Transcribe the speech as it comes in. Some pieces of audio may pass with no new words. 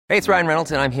Hey, it's Ryan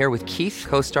Reynolds, and I'm here with Keith,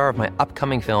 co-star of my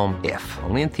upcoming film, If,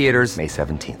 only in theaters May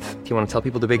 17th. Do you want to tell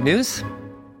people the big news?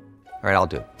 All right, I'll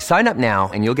do it. Sign up now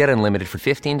and you'll get unlimited for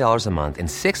 $15 a month and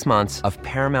 6 months of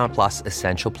Paramount Plus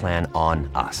Essential Plan on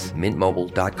us.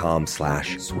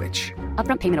 MintMobile.com/switch.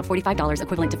 Upfront payment of $45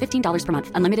 equivalent to $15 per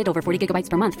month. Unlimited over 40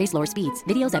 gigabytes per month. Face lower speeds.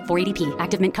 Videos at 480p.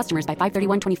 Active Mint customers by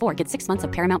 531.24 get 6 months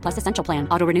of Paramount Plus Essential Plan.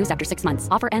 Auto renews after 6 months.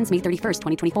 Offer ends May 31st,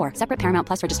 2024. Separate Paramount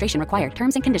Plus registration required.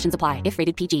 Terms and conditions apply if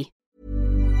rated PG.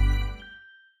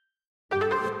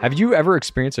 Have you ever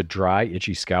experienced a dry,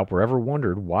 itchy scalp or ever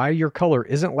wondered why your color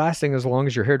isn't lasting as long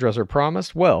as your hairdresser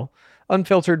promised? Well,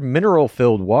 unfiltered,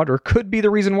 mineral-filled water could be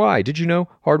the reason why. Did you know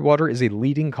hard water is a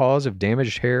leading cause of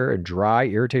damaged hair and dry,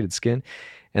 irritated skin?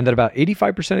 And that about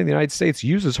 85% of the United States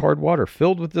uses hard water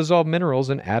filled with dissolved minerals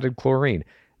and added chlorine.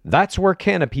 That's where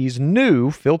Canopy's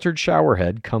new filtered shower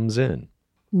head comes in.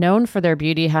 Known for their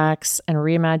beauty hacks and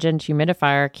reimagined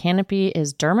humidifier, Canopy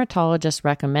is dermatologist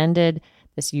recommended.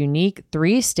 This unique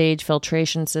 3-stage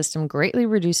filtration system greatly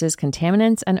reduces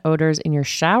contaminants and odors in your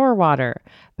shower water.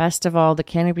 Best of all, the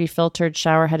Canopy filtered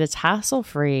shower head is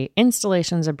hassle-free,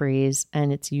 installation's a breeze,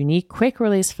 and its unique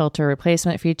quick-release filter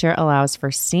replacement feature allows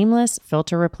for seamless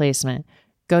filter replacement.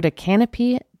 Go to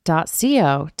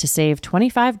canopy.co to save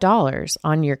 $25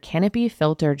 on your Canopy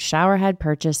filtered shower head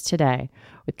purchase today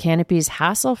with Canopy's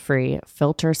hassle-free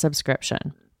filter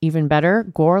subscription. Even better,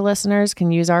 Gore listeners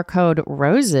can use our code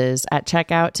ROSES at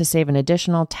checkout to save an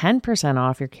additional 10%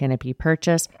 off your Canopy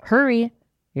purchase. Hurry,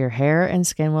 your hair and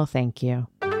skin will thank you.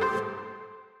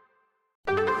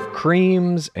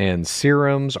 Creams and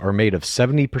serums are made of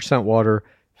 70% water,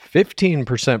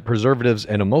 15% preservatives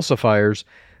and emulsifiers,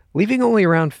 leaving only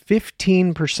around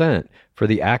 15% for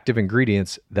the active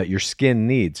ingredients that your skin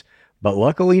needs. But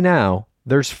luckily now,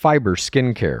 there's Fiber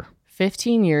Skincare.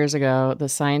 15 years ago, the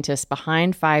scientists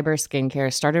behind Fiber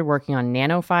Skincare started working on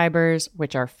nanofibers,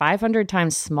 which are 500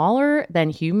 times smaller than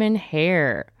human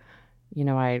hair. You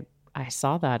know, I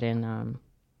saw that in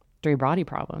Three Body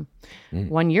Problem.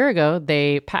 1 year ago,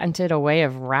 they patented a way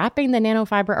of wrapping the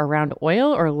nanofiber around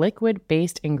oil or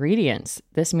liquid-based ingredients.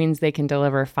 This means they can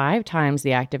deliver 5 times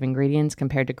the active ingredients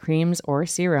compared to creams or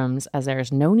serums, as there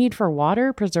is no need for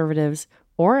water, preservatives,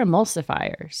 or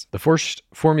emulsifiers. The first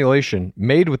formulation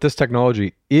made with this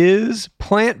technology is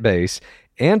plant-based,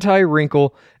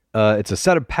 anti-wrinkle. It's a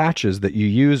set of patches that you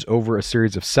use over a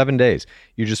series of 7 days.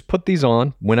 You just put these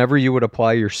on whenever you would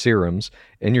apply your serums,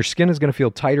 and your skin is going to feel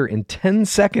tighter in 10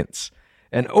 seconds.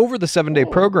 And over the 7-day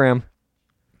program,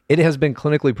 it has been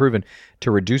clinically proven to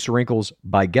reduce wrinkles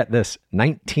by, get this,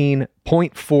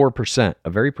 19.4%, a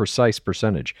very precise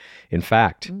percentage. In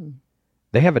fact,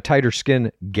 they have a tighter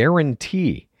skin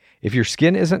guarantee. If your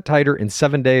skin isn't tighter in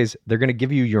 7 days, they're going to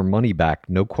give you your money back,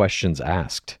 no questions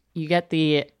asked. You get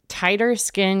the tighter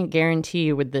skin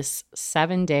guarantee with this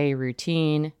 7-day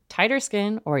routine. Tighter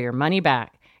skin or your money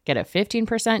back. Get a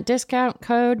 15% discount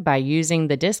code by using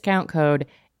the discount code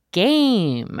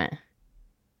GAME.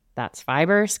 That's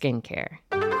Fiber Skincare.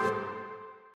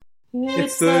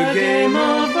 It's the Game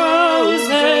of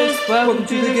Roses. Welcome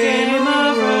to the Game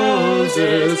of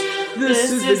Roses.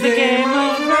 This is the Game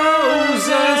of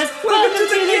Roses. Welcome to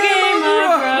the Game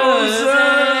of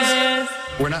Roses.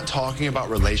 We're not talking about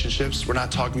relationships. We're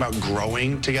not talking about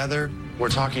growing together. We're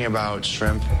talking about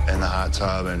shrimp in the hot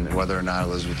tub and whether or not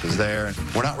Elizabeth is there.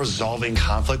 We're not resolving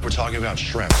conflict. We're talking about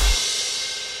shrimp.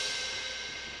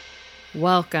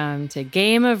 Welcome to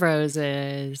Game of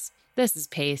Roses. This is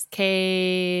Paste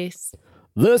Case.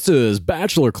 This is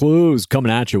Bachelor Clues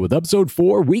coming at you with episode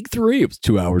 4, week 3. It was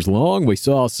 2 hours long. We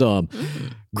saw some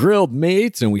grilled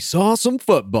meats and we saw some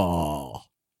football.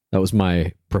 That was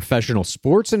my professional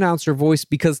sports announcer voice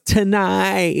because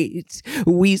tonight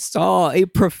we saw a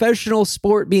professional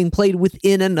sport being played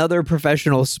within another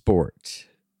professional sport.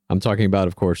 I'm talking about,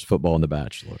 of course, football and The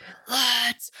Bachelor.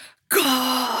 Let's go!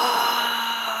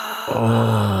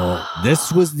 Oh,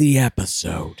 this was the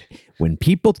episode. When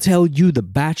people tell you The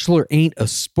Bachelor ain't a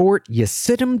sport, you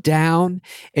sit them down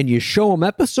and you show them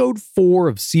episode 4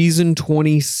 of season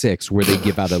 26, where they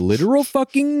give out a literal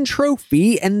fucking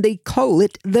trophy and they call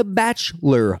it the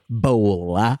Bachelor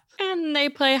Bowl. And they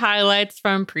play highlights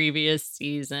from previous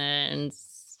seasons.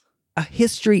 A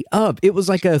history of. It was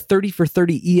like a 30 for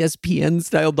 30 ESPN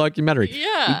style documentary.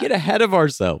 Yeah. We get ahead of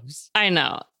ourselves. I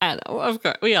know. Of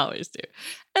course. We always do.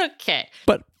 Okay.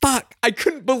 But fuck, I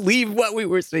couldn't believe what we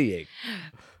were seeing.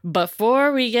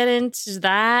 Before we get into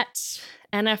that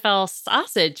NFL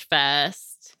Sausage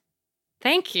Fest,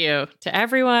 thank you to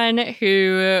everyone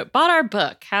who bought our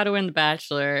book, How to Win the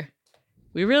Bachelor.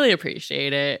 We really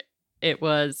appreciate it. It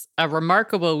was a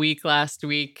remarkable week last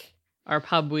week, our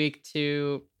pub week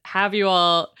to have you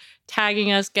all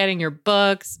tagging us, getting your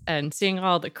books, and seeing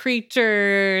all the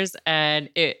creatures. And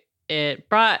it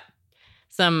brought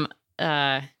some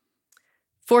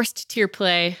forced tear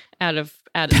play out of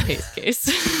Pace Case.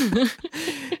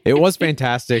 It was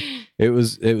fantastic. It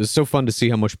was so fun to see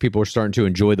how much people are starting to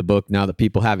enjoy the book now that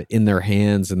people have it in their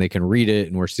hands and they can read it,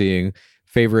 and we're seeing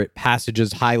favorite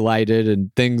passages highlighted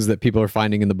and things that people are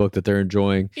finding in the book that they're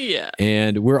enjoying. Yeah.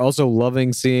 And we're also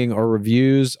loving seeing our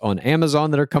reviews on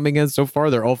Amazon that are coming in so far.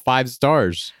 They're all 5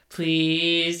 stars.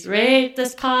 Please rate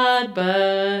this pod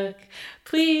book.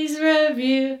 Please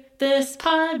review this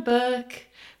pod book.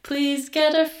 Please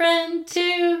get a friend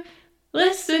to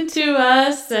listen to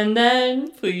us, and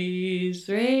then please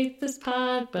rate this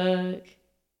pod book.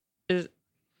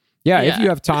 Yeah, if you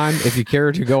have time, if you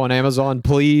care to go on Amazon,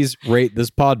 please rate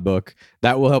this pod book.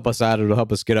 That will help us out. It'll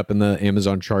help us get up in the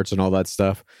Amazon charts and all that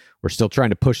stuff. We're still trying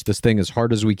to push this thing as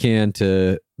hard as we can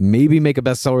to maybe make a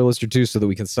bestseller list or 2 so that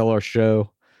we can sell our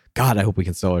show. God, I hope we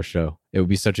can sell our show. It would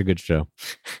be such a good show.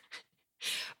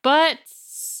 But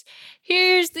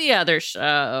here's the other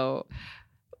show.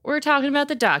 We're talking about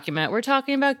The Document. We're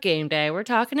talking about Game Day. We're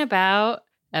talking about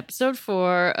episode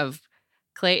 4 of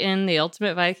Clayton, the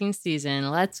Ultimate Viking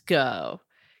season. Let's go.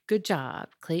 Good job,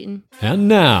 Clayton. And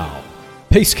now,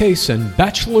 Pace Case and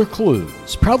Bachelor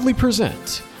Clues proudly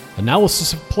present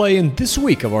analysis of play in this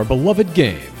week of our beloved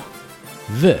game.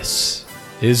 This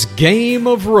is Game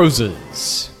of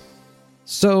Roses.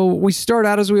 So we start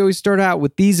out as we always start out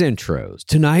with these intros.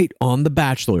 Tonight on The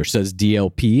Bachelor, says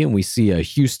DLP, and we see a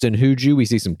Houston Hooju. We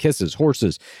see some kisses,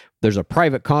 horses. There's a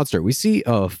private concert. We see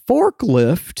a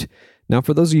forklift. Now,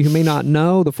 for those of you who may not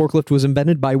know, the forklift was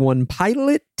invented by one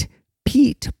pilot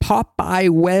Pete Popeye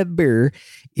Weber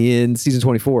in season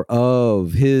 24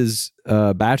 of his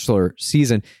Bachelor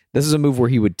season. This is a move where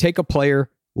he would take a player,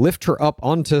 lift her up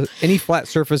onto any flat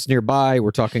surface nearby.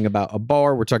 We're talking about a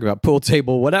bar. We're talking about pool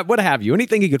table, what have you,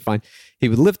 anything he could find. He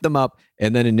would lift them up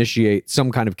and then initiate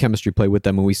some kind of chemistry play with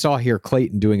them. And we saw here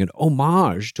Clayton doing an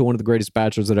homage to one of the greatest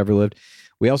bachelors that ever lived.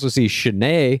 We also see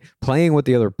Shanae playing with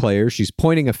the other players. She's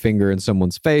pointing a finger in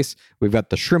someone's face. We've got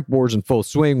the shrimp wars in full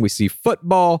swing. We see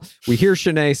football. We hear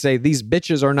Shanae say, "These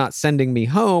bitches are not sending me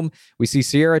home." We see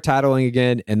Sierra tattling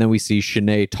again. And then we see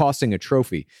Shanae tossing a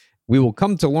trophy. We will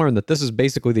come to learn that this is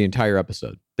basically the entire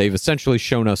episode. They've essentially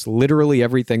shown us literally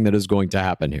everything that is going to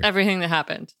happen here. Everything that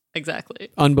happened. Exactly.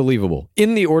 Unbelievable.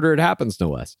 In the order it happens,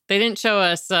 no less. They didn't show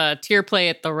us tear play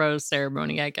at the rose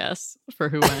ceremony, I guess, for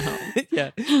who went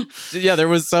home. Yeah, there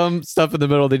was some stuff in the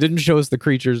middle. They didn't show us the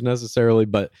creatures necessarily,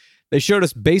 but they showed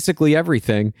us basically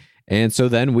everything. And so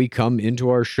then we come into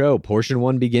our show. Portion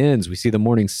 1 begins. We see the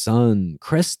morning sun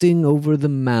cresting over the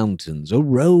mountains. A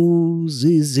rose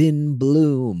is in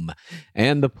bloom.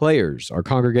 And the players are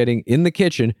congregating in the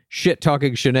kitchen,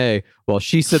 shit-talking Shanae, while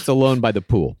she sits alone by the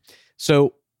pool.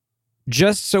 So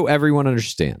just so everyone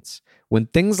understands, when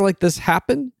things like this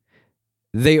happen,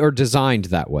 they are designed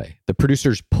that way. The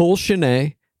producers pull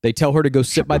Shanae. They tell her to go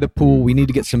sit by the pool. We need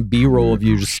to get some B-roll of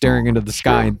you just staring into the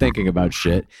sky and thinking about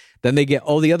shit. Then they get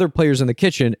all the other players in the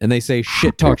kitchen and they say,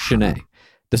 shit talk Shanae.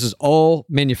 This is all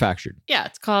manufactured. Yeah,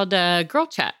 it's called Girl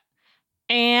Chat.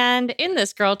 And in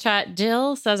this Girl Chat,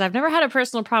 Jill says, "I've never had a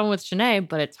personal problem with Shanae,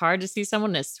 but it's hard to see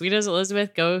someone as sweet as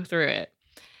Elizabeth go through it."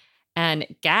 And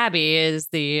Gabby is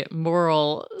the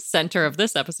moral center of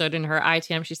this episode. In her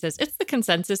ITM, she says, "It's the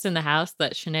consensus in the house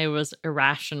that Shanae was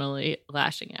irrationally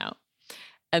lashing out."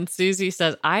 And Susie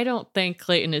says, "I don't think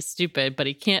Clayton is stupid, but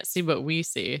he can't see what we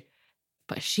see."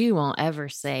 But she won't ever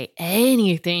say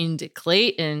anything to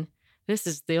Clayton. This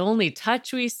is the only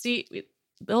touch we see,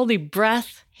 the only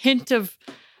breath, hint of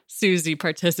Susie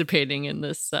participating in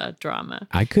this drama.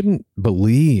 I couldn't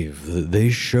believe that they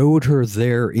showed her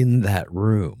there in that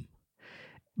room.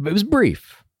 But it was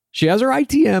brief. She has her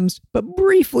ITMs, but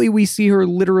briefly we see her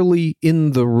literally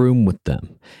in the room with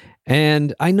them.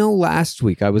 And I know last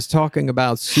week I was talking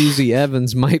about Susie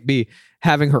Evans might be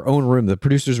having her own room. The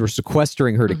producers were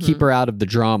sequestering her to keep her out of the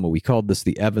drama. We called this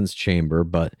the Evans Chamber.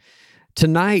 But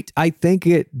tonight, I think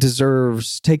it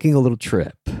deserves taking a little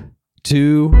trip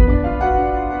to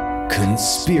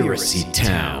Conspiracy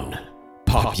Town.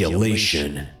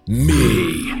 Population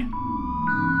me.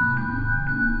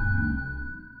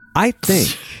 I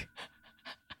think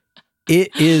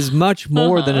it is much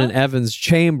more than an Evans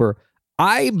Chamber.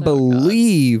 I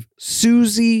believe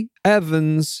Susie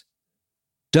Evans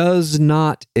does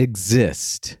not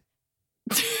exist.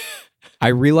 I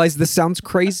realize this sounds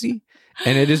crazy,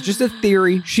 and it is just a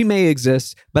theory. She may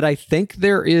exist, but I think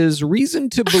there is reason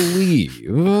to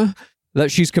believe that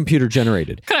she's computer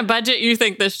generated. What kind of budget you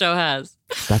think this show has?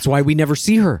 That's why we never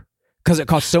see her, because it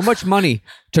costs so much money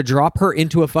to drop her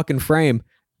into a fucking frame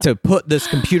to put this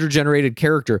computer generated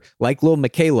character like Lil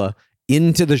Michaela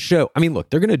into the show. I mean, look,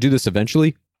 they're going to do this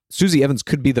eventually. Susie Evans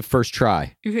could be the first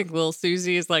try. You think Lil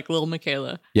Susie is like Lil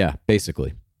Michaela? Yeah,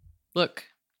 basically. Look,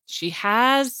 she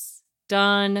has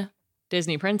done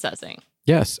Disney princessing.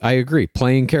 Yes, I agree.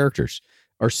 Playing characters.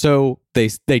 Or so they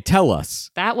tell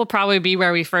us. That will probably be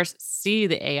where we first see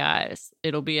the AIs.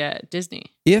 It'll be at Disney.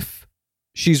 If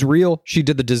she's real, she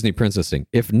did the Disney princessing.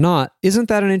 If not, isn't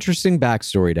that an interesting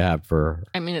backstory to have for her?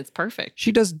 I mean, it's perfect.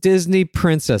 She does Disney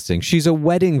princessing. She's a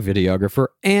wedding videographer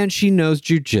and she knows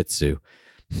jujitsu.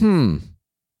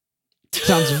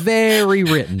 Sounds very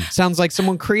written. Sounds like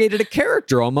someone created a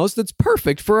character almost that's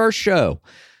perfect for our show.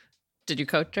 Did you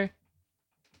coach her?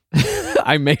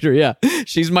 I made her, yeah.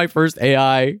 She's my first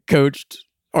AI coached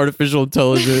artificial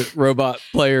intelligent robot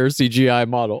player CGI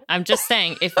model. I'm just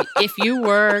saying, if you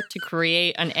were to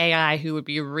create an AI who would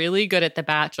be really good at The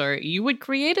Bachelor, you would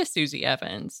create a Susie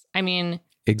Evans. I mean...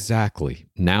 Exactly.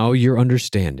 Now you're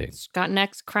understanding. It's got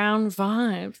Next Crown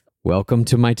vibes. Welcome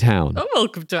to my town. Oh,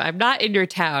 welcome to... I'm not in your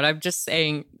town. I'm just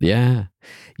saying... Yeah.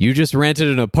 You just rented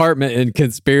an apartment in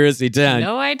Conspiracy Town.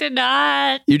 No, I did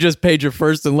not. You just paid your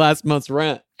first and last month's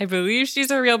rent. I believe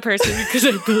she's a real person because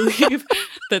I believe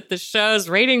that the show's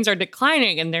ratings are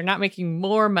declining and they're not making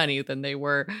more money than they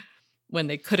were when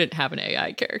they couldn't have an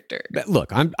AI character.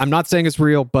 Look, I'm not saying it's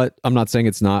real, but I'm not saying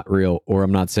it's not real, or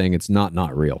I'm not saying it's not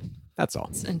real. That's all.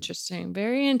 It's interesting.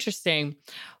 Very interesting.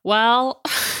 Well,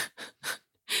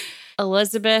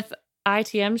 Elizabeth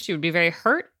ITM, she would be very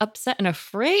hurt, upset, and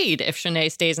afraid if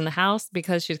Shanae stays in the house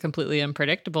because she's completely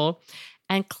unpredictable.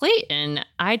 And Clayton,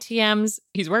 ITM's,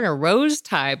 he's wearing a rose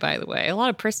tie, by the way. A lot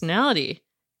of personality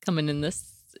coming in this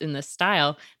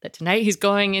style. That tonight he's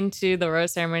going into the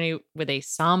rose ceremony with a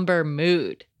somber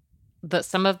mood. But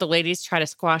some of the ladies try to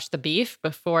squash the beef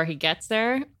before he gets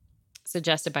there,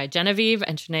 suggested by Genevieve.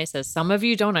 And Shanae says, some of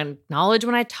you don't acknowledge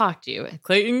when I talk to you. And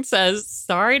Clayton says,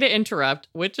 sorry to interrupt,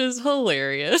 which is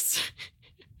hilarious.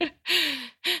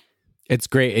 It's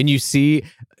great. And you see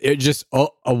it just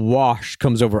a wash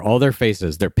comes over all their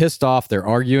faces. They're pissed off. They're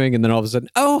arguing. And then all of a sudden,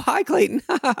 oh, hi, Clayton.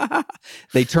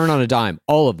 They turn on a dime.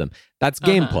 All of them. That's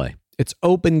gameplay. It's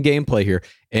open gameplay here.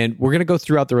 And we're going to go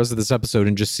throughout the rest of this episode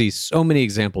and just see so many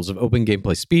examples of open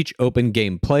gameplay speech, open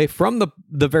gameplay from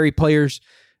the very players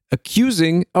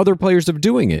accusing other players of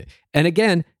doing it. And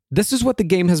again, this is what the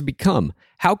game has become.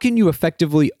 How can you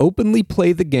effectively openly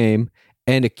play the game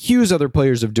and accuse other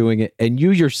players of doing it, and you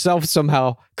yourself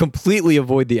somehow completely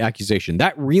avoid the accusation?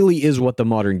 That really is what the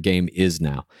modern game is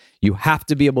now. You have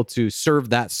to be able to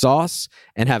serve that sauce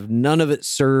and have none of it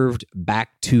served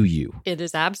back to you. It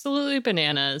is absolutely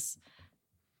bananas.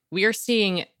 We are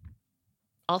seeing,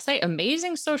 I'll say,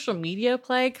 amazing social media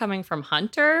play coming from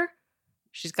Hunter.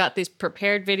 She's got these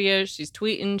prepared videos. She's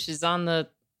tweeting. She's on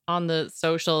the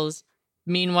socials.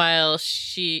 Meanwhile,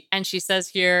 she says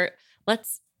here,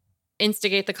 let's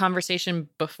instigate the conversation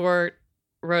before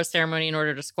rose ceremony in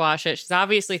order to squash it. She's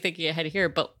obviously thinking ahead here,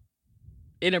 but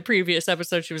in a previous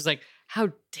episode, she was like,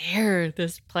 how dare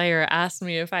this player ask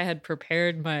me if I had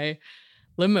prepared my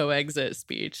limo exit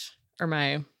speech or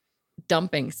my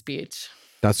dumping speech.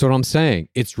 That's what I'm saying.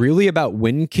 It's really about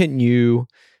when can you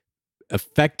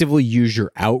effectively use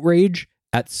your outrage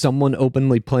at someone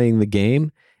openly playing the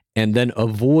game and then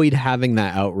avoid having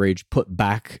that outrage put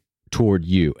back toward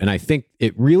you. And I think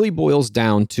it really boils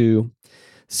down to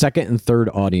second and third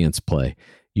audience play.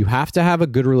 You have to have a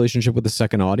good relationship with the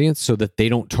second audience so that they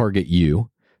don't target you.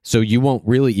 So you won't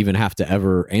really even have to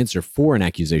ever answer for an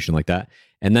accusation like that.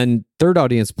 And then third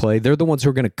audience play, they're the ones who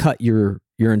are going to cut your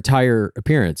entire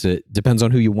appearance. It depends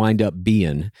on who you wind up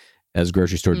being, as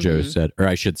Grocery Store Joe said. Or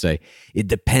I should say, it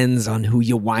depends on who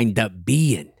you wind up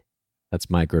being. That's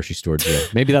my Grocery Store Joe.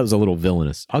 Maybe that was a little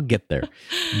villainous. I'll get there.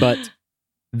 But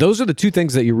those are the two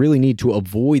things that you really need to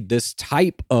avoid this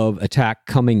type of attack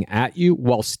coming at you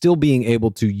while still being able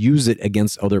to use it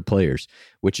against other players,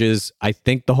 which is, I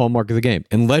think, the hallmark of the game.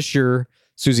 Unless you're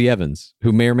Susie Evans,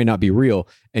 who may or may not be real,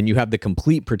 and you have the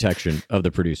complete protection of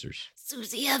the producers.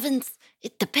 Susie Evans,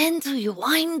 it depends who you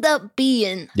wind up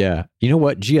being. Yeah. You know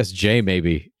what? GSJ,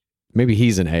 maybe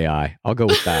he's an AI. I'll go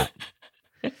with that.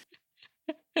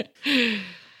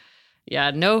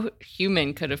 Yeah, no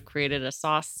human could have created a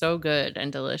sauce so good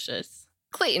and delicious.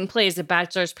 Clayton plays the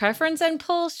Bachelor's preference and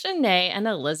pulls Shanae and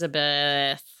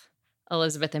Elizabeth.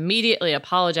 Elizabeth immediately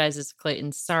apologizes to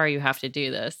Clayton. Sorry you have to do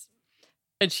this.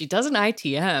 And she does an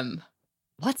ITM.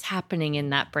 what's happening in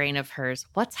that brain of hers?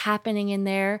 What's happening in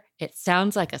there? It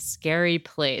sounds like a scary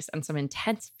place, and some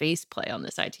intense face play on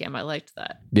this ITM. I liked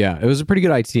that. Yeah, it was a pretty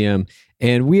good ITM.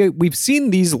 And we've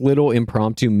seen these little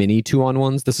impromptu mini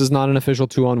 2-on-1s. This is not an official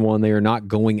 2-on-1. They are not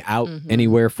going out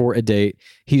anywhere for a date.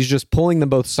 He's just pulling them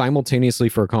both simultaneously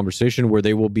for a conversation where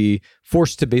they will be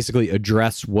forced to basically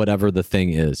address whatever the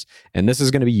thing is. And this is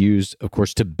going to be used, of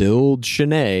course, to build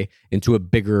Shanae into a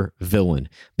bigger villain.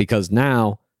 Because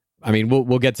now, I mean,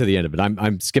 we'll get to the end of it.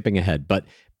 I'm skipping ahead, but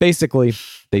basically,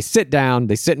 they sit down,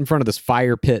 they sit in front of this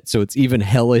fire pit, so it's even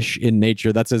hellish in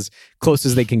nature. That's as close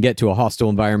as they can get to a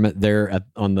hostile environment there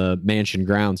on the mansion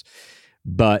grounds.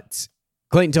 But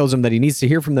Clayton tells him that he needs to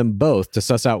hear from them both to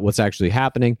suss out what's actually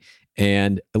happening.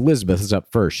 And Elizabeth is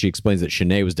up first. She explains that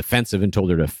Shanae was defensive and told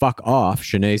her to fuck off.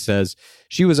 Shanae says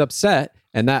she was upset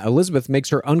and that Elizabeth makes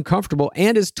her uncomfortable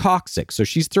and is toxic. So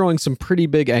she's throwing some pretty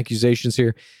big accusations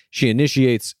here. She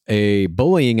initiates a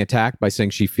bullying attack by saying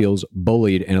she feels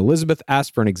bullied. And Elizabeth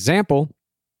asks for an example.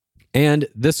 And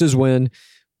this is when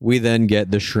we then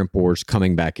get the Shrimp Wars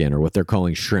coming back in, or what they're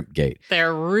calling Shrimpgate.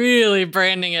 They're really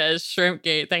branding it as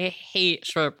Shrimpgate. They hate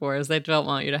Shrimp Wars. They don't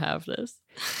want you to have this.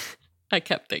 I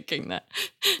kept thinking that.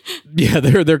 Yeah,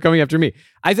 they're coming after me.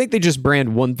 I think they just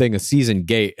brand one thing a season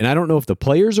gate, and I don't know if the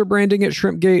players are branding it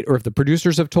Shrimp Gate or if the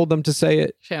producers have told them to say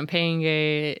it. Champagne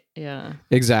Gate, yeah.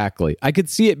 Exactly. I could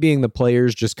see it being the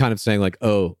players just kind of saying like,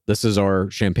 oh, this is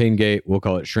our Champagne Gate, we'll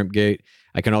call it Shrimp Gate.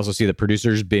 I can also see the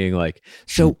producers being like,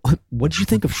 so what did you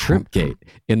think of Shrimp Gate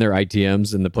in their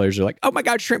ITMs? And the players are like, oh my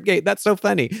God, Shrimp Gate, that's so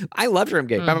funny. I love Shrimp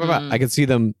Gate. Blah, blah, blah. I could see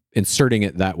them inserting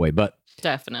it that way, but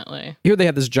definitely. Here they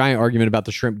have this giant argument about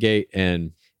the Shrimp Gate,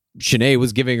 and Shanae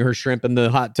was giving her shrimp in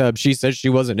the hot tub. She says she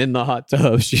wasn't in the hot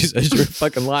tub. She says you're a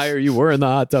fucking liar. You were in the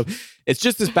hot tub. It's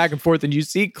just this back and forth, and you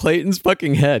see Clayton's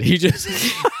fucking head. He just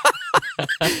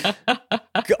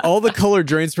all the color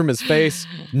drains from his face.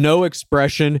 No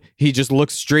expression. He just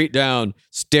looks straight down,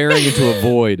 staring into a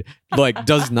void. Like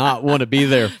does not want to be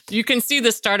there. You can see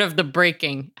the start of the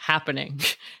breaking happening.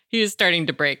 He is starting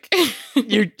to break.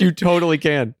 You totally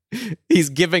can. He's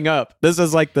giving up. This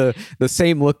is like the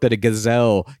same look that a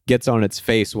gazelle gets on its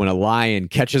face when a lion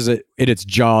catches it in its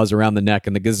jaws around the neck,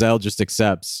 and the gazelle just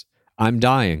accepts, I'm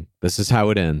dying. This is how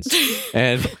it ends.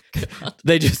 And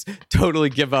they just totally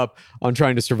give up on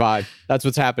trying to survive. That's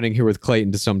what's happening here with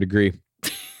Clayton to some degree.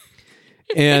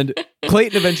 And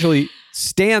Clayton eventually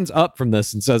stands up from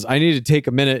this and says, I need to take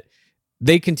a minute.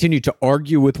 They continue to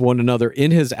argue with one another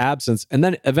in his absence. And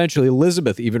then eventually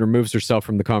Elizabeth even removes herself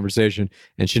from the conversation,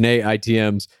 and Shanae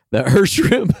ITMs that her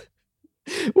shrimp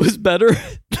was better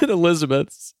than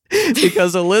Elizabeth's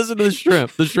because Elizabeth's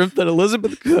shrimp, the shrimp that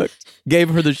Elizabeth cooked, gave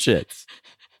her the shits.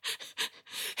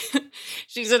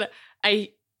 She said,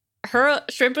 her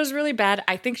shrimp was really bad.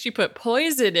 I think she put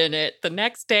poison in it. The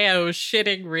next day I was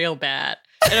shitting real bad.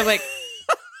 And I'm like,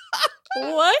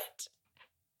 what?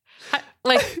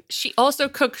 Like, she also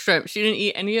cooked shrimp. She didn't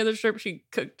eat any other shrimp. She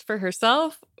cooked for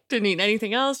herself. Didn't eat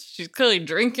anything else. She's clearly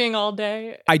drinking all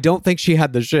day. I don't think she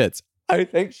had the shits. I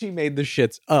think she made the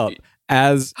shits up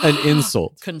as an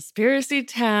insult. Conspiracy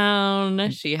Town.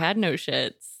 She had no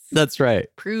shits. That's right.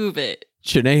 Prove it.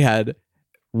 Shanae had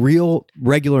real,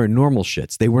 regular, and normal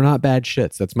shits. They were not bad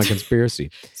shits. That's my conspiracy.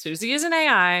 Susie is an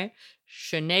AI.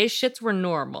 Shanae's shits were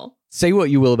normal. Say what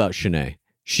you will about Shanae.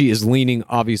 She is leaning,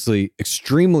 obviously,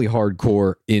 extremely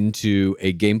hardcore into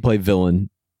a gameplay villain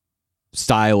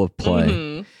style of play.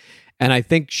 Mm-hmm. And I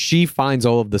think she finds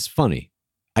all of this funny.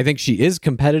 I think she is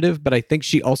competitive, but I think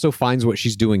she also finds what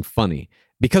she's doing funny.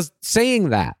 Because saying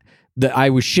that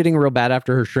I was shitting real bad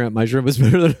after her shrimp, my shrimp was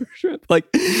better than her shrimp,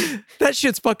 like, that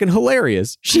shit's fucking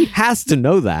hilarious. She has to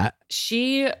know that.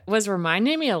 She was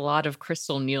reminding me a lot of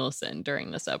Crystal Nielsen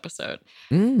during this episode.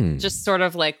 Just sort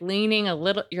of like leaning a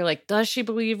little, you're like, does she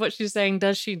believe what she's saying?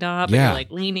 Does she not? But you're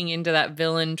like leaning into that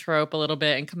villain trope a little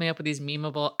bit and coming up with these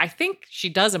memeable. I think she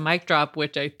does a mic drop,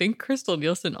 which I think Crystal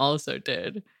Nielsen also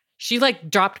did. She like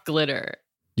dropped glitter.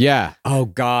 Yeah. Oh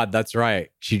God, that's right.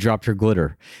 She dropped her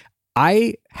glitter.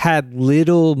 I had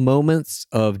little moments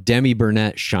of Demi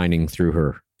Burnett shining through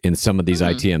her in some of these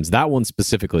ITMs. That one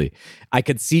specifically, I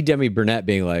could see Demi Burnett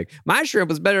being like, my shrimp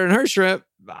was better than her shrimp.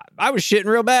 I was shitting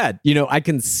real bad. You know, I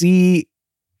can see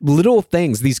little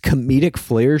things, these comedic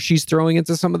flares she's throwing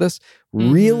into some of this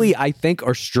really, I think,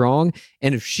 are strong.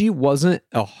 And if she wasn't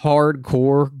a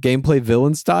hardcore gameplay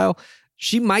villain style,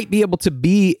 she might be able to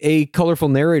be a colorful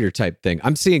narrator type thing.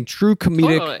 I'm seeing true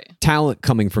comedic talent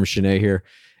coming from Shanae here.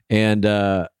 And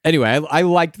anyway, I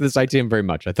liked this ITM very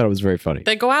much. I thought it was very funny.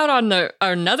 They go out on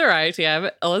another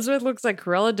ITM. Elizabeth looks like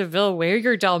Cruella de Vil. Wear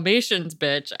your Dalmatians,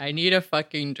 bitch. I need a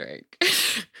fucking drink.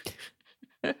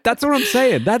 That's what I'm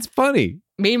saying. That's funny.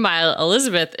 Meanwhile,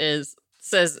 Elizabeth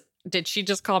says, did she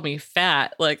just call me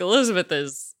fat? Like, Elizabeth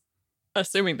is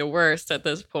assuming the worst at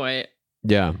this point.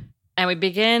 Yeah. And we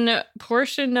begin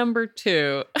portion number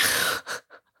 2.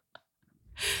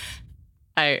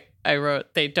 I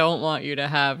wrote, they don't want you to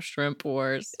have shrimp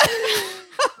wars.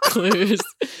 Clues.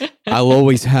 I'll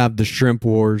always have the shrimp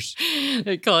wars.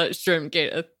 They call it Shrimp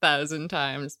Gate 1,000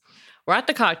 times. We're at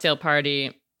the cocktail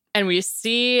party, and we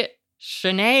see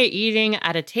Shanae eating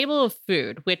at a table of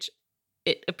food, which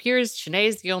it appears Shanae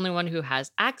is the only one who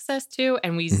has access to.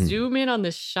 And we zoom in on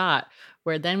this shot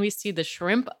where then we see the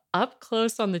shrimp up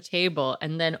close on the table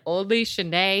and then only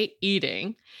Shanae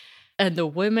eating. And the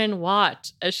women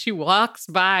watch as she walks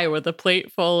by with a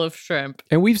plate full of shrimp.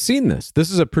 And we've seen this. This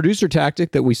is a producer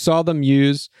tactic that we saw them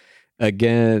use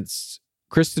against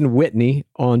Kristen Whitney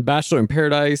on Bachelor in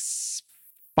Paradise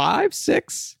 5,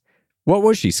 6? What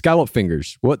was she? Scallop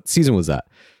Fingers. What season was that?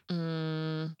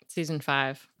 Season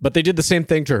 5. But they did the same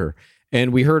thing to her.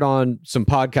 And we heard on some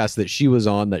podcasts that she was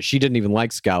on that she didn't even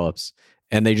like scallops.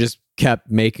 And they just kept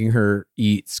making her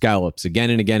eat scallops again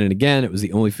and again and again. It was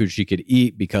the only food she could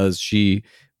eat because she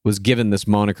was given this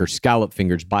moniker Scallop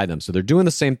Fingers by them. So they're doing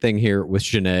the same thing here with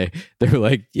Shanae. They're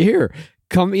like, here,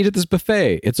 come eat at this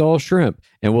buffet. It's all shrimp.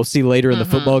 And we'll see later in the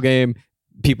football game,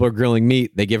 people are grilling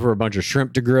meat. They give her a bunch of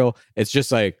shrimp to grill. It's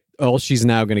just like, all she's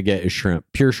now going to get is shrimp,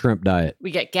 pure shrimp diet. We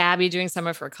get Gabby doing some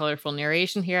of her colorful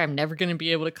narration here. I'm never going to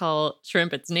be able to call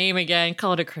shrimp its name again.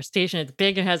 Call it a crustacean. It's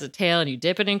big and has a tail, and you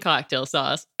dip it in cocktail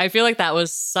sauce. I feel like that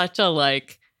was such a,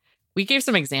 like, we gave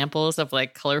some examples of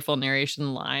like colorful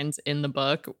narration lines in the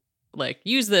book. Like,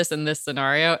 use this in this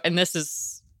scenario. And this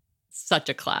is such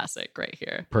a classic right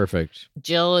here. Perfect.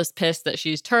 Jill is pissed that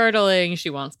she's turtling. She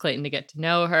wants Clayton to get to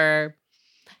know her.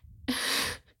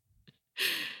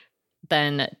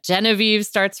 Then Genevieve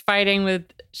starts fighting with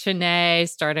Shanae,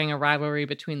 starting a rivalry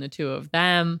between the two of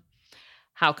them.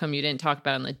 How come you didn't talk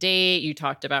about it on the date? You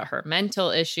talked about her mental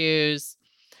issues.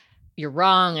 You're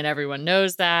wrong, and everyone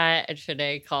knows that. And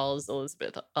Shanae calls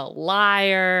Elizabeth a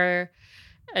liar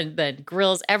and then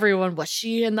grills everyone. Was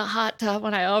she in the hot tub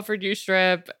when I offered you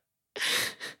shrimp?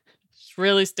 She's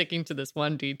really sticking to this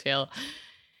one detail.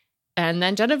 And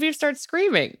then Genevieve starts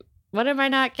screaming. What am I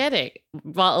not getting?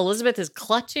 While Elizabeth is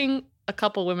clutching a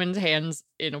couple women's hands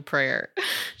in a prayer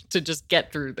to just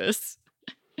get through this.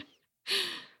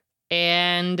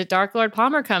 And Dark Lord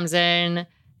Palmer comes in.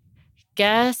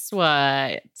 Guess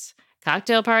what?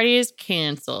 Cocktail party is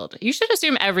canceled. You should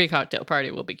assume every cocktail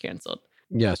party will be canceled.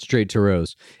 Yeah, straight to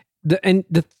Rose. And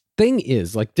the thing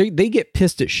is, like, they get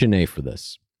pissed at Shanae for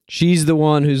this. She's the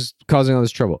one who's causing all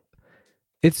this trouble.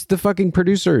 It's the fucking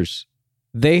producers.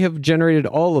 They have generated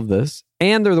all of this,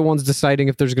 and they're the ones deciding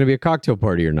if there's going to be a cocktail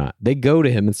party or not. They go to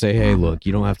him and say, hey, look,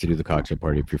 you don't have to do the cocktail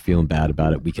party. If you're feeling bad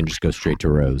about it, we can just go straight to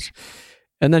Rose.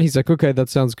 And then he's like, okay, that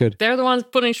sounds good. They're the ones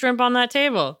putting shrimp on that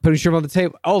table. Putting shrimp on the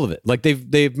table, all of it. Like,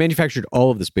 they've manufactured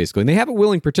all of this, basically. And they have a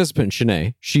willing participant,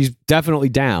 Shanae. She's definitely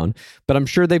down, but I'm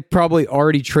sure they probably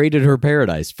already traded her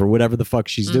paradise for whatever the fuck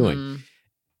she's doing.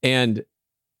 And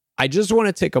I just want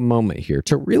to take a moment here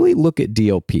to really look at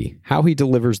DLP, how he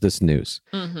delivers this news,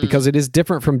 because it is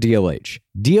different from DLH.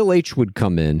 DLH would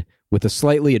come in with a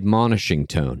slightly admonishing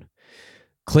tone.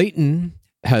 Clayton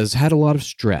has had a lot of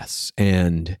stress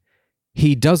and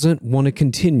he doesn't want to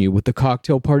continue with the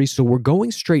cocktail party, so we're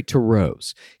going straight to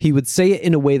Rose. He would say it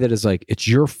in a way that is like, it's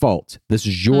your fault. This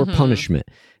is your punishment.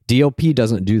 DLP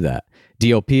doesn't do that.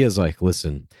 DLP is like,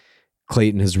 listen,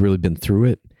 Clayton has really been through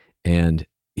it and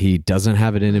he doesn't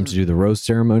have it in him to do the rose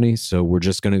ceremony, so we're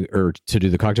just going to, or to do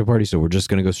the cocktail party, so we're just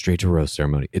going to go straight to rose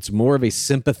ceremony. It's more of a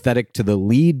sympathetic to the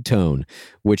lead tone,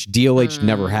 which DLH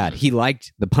never had. He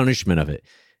liked the punishment of it.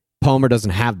 Palmer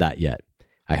doesn't have that yet.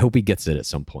 I hope he gets it at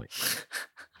some point.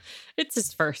 It's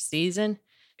his first season.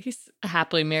 He's a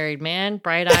happily married man,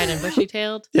 bright-eyed and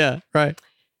bushy-tailed. Yeah, right.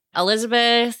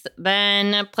 Elizabeth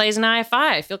then plays an IFI.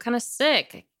 I feel kind of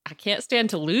sick. I can't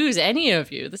stand to lose any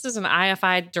of you. This is an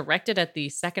IFI directed at the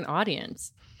second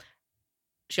audience.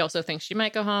 She also thinks she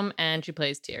might go home, and she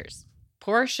plays Tears.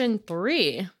 Portion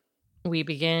 3, we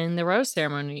begin the rose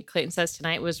ceremony. Clayton says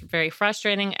tonight was very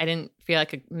frustrating. I didn't feel I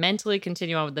could mentally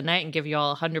continue on with the night and give you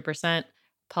all 100%.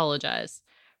 Apologize.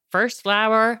 First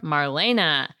flower,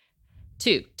 Marlena.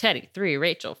 2, Teddy. 3,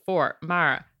 Rachel. 4,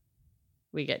 Mara.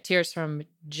 We get tears from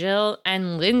Jill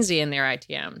and Lindsay in their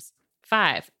ITMs.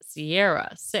 5,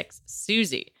 Sierra. 6,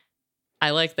 Susie.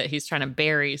 I like that he's trying to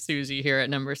bury Susie here at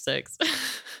number 6.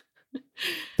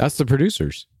 That's the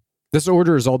producers. This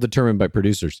order is all determined by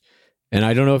producers. And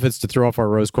I don't know if it's to throw off our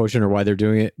rose quotient or why they're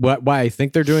doing it. Why I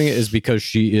think they're doing it is because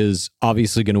she is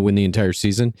obviously going to win the entire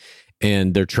season.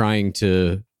 and they're trying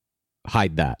to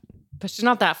hide that. But she's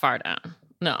not that far down.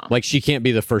 No. Like, she can't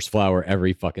be the first flower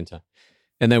every fucking time.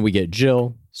 And then we get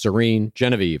Jill, Serene,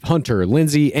 Genevieve, Hunter,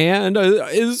 Lindsay, and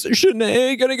is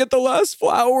Shanae going to get the last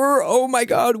flower? Oh my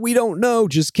God, we don't know.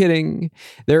 Just kidding.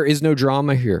 There is no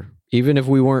drama here. Even if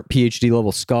we weren't PhD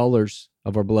level scholars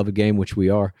of our beloved game, which we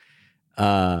are,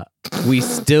 we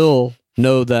still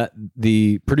know that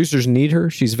the producers need her.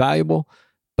 She's valuable.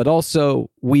 But also,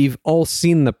 we've all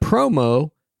seen the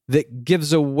promo that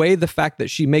gives away the fact that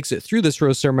she makes it through this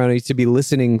rose ceremony to be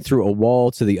listening through a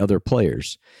wall to the other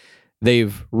players.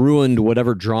 They've ruined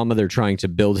whatever drama they're trying to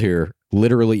build here,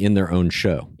 literally in their own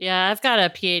show. Yeah, I've got a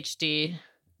PhD.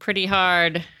 Pretty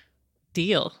hard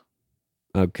deal.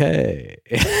 Okay.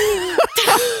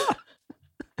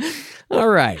 All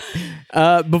right.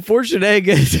 Before Shanae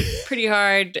gets... Pretty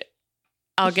hard.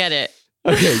 I'll get it.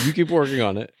 Okay, you keep working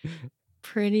on it.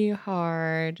 Pretty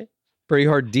hard. Pretty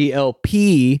hard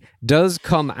DLP does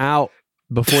come out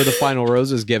before the final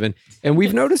rose is given. And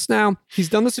we've noticed now, he's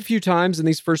done this a few times in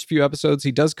these first few episodes.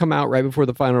 He does come out right before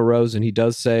the final rose, and he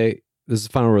does say, this is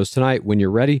the final rose tonight when you're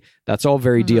ready. That's all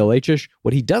very DLH-ish.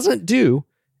 What he doesn't do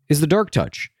is the dark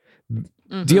touch.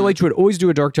 DLH would always do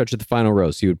a dark touch at the final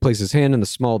rose. He would place his hand in the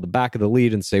small of the back of the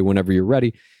lead and say, whenever you're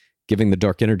ready, giving the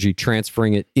dark energy,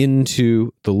 transferring it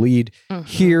into the lead.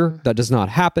 Here, that does not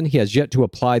happen. He has yet to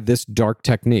apply this dark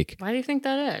technique. Why do you think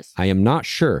that is? I am not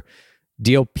sure.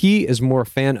 DLP is more a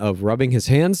fan of rubbing his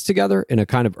hands together in a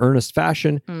kind of earnest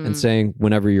fashion and saying,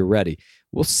 whenever you're ready.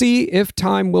 We'll see if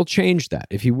time will change that,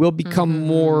 if he will become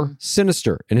more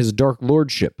sinister in his dark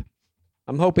lordship.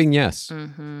 I'm hoping yes.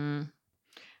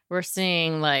 We're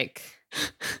seeing like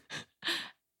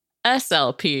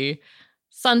SLP,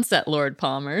 Sunset Lord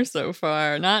Palmer so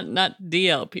far. Not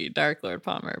DLP, Dark Lord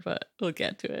Palmer, but we'll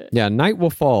get to it. Yeah, night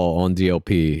will fall on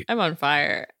DLP. I'm on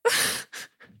fire.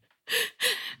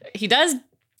 He does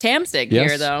Tamsig Yes.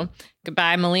 here, though.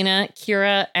 Goodbye, Melina,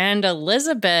 Kira, and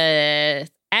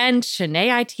Elizabeth. And Shanae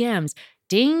ITMs.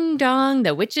 Ding dong,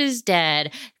 the witch is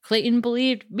dead. Clayton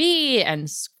believed me, and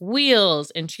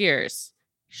squeals and cheers.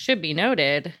 Should be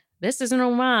noted, this is an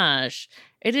homage.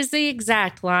 It is the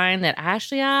exact line that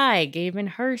Ashley I gave in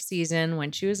her season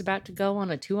when she was about to go on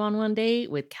a 2-on-1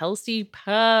 date with Kelsey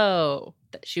Poe.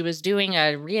 She was doing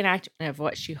a reenactment of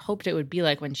what she hoped it would be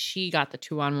like when she got the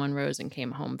 2-on-1 rose and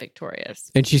came home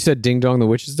victorious. And she said, ding dong, the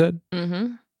witch is dead?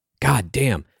 God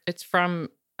damn. It's from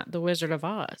The Wizard of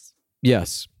Oz.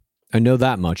 Yes, I know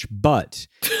that much. But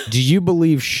do you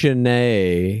believe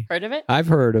Shanae... Heard of it? I've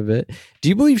heard of it. Do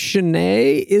you believe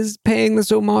Shanae is paying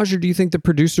this homage, or do you think the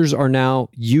producers are now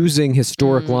using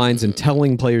historic lines and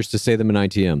telling players to say them in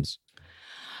ITMs?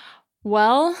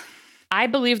 Well, I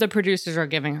believe the producers are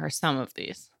giving her some of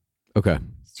these. Okay.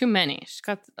 It's too many. She's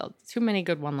got too many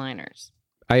good one-liners.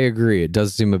 I agree. It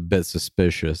does seem a bit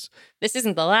suspicious. This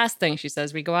isn't the last thing she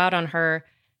says. We go out on her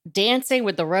dancing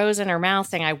with the rose in her mouth,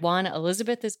 saying, I won.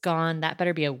 Elizabeth is gone. That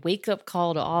better be a wake-up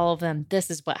call to all of them. This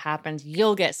is what happens.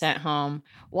 You'll get sent home.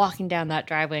 Walking down that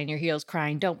driveway in your heels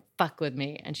crying, don't fuck with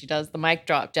me. And she does the mic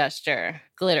drop gesture.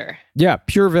 Glitter. Yeah,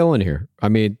 pure villain here. I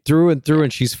mean, through and through,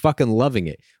 and she's fucking loving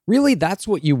it. Really, that's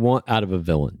what you want out of a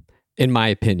villain, in my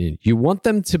opinion. You want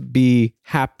them to be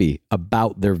happy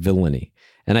about their villainy.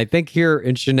 And I think here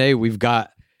in Shanae, we've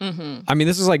got, I mean,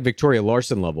 this is like Victoria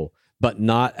Larson level, but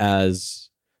not as...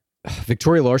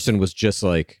 Victoria Larson was just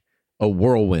like a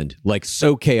whirlwind, like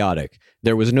so chaotic.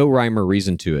 There was no rhyme or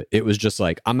reason to it. It was just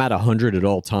like, I'm at 100 at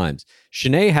all times.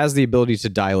 Shanae has the ability to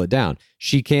dial it down.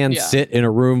 She can sit in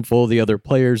a room full of the other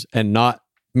players and not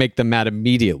make them mad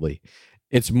immediately.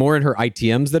 It's more in her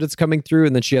ITMs that it's coming through,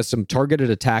 and then she has some targeted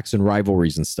attacks and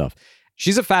rivalries and stuff.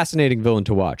 She's a fascinating villain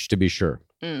to watch, to be sure.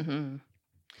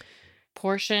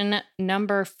 Portion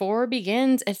number 4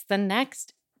 begins. It's the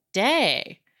next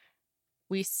day.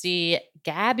 We see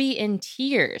Gabby in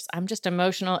tears. I'm just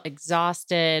emotional,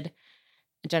 exhausted.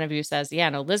 Genevieve says, yeah,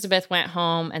 and Elizabeth went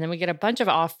home. And then we get a bunch of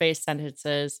off-base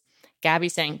sentences. Gabby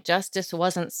saying, justice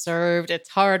wasn't served. It's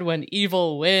hard when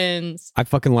evil wins. I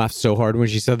fucking laughed so hard when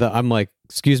she said that. I'm like,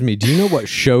 excuse me, do you know what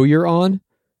show you're on?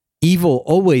 Evil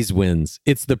always wins.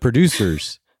 It's the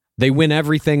producers. They win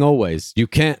everything always. You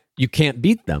can't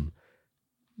beat them.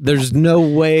 There's no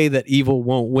way that evil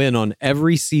won't win on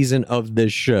every season of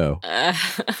this show.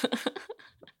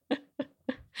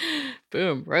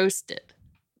 Boom, roasted.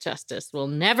 Justice will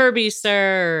never be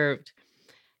served.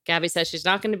 Gabby says she's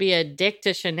not going to be a dick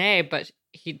to Shanae, but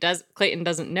Clayton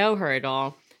doesn't know her at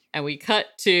all. And we cut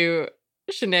to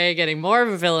Shanae getting more of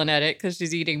a villain edit because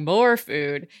she's eating more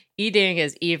food. Eating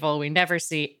is evil. We never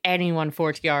see anyone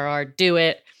for TRR do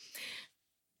it.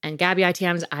 And Gabby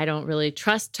ITMs, I don't really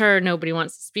trust her. Nobody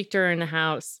wants to speak to her in the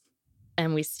house.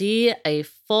 And we see a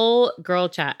full girl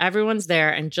chat. Everyone's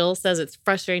there. And Jill says it's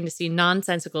frustrating to see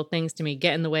nonsensical things to me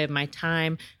get in the way of my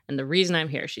time and the reason I'm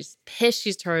here. She's pissed.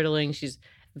 She's turtling. She's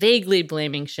vaguely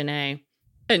blaming Shanae.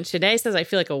 And Shanae says, I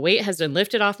feel like a weight has been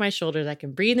lifted off my shoulders. I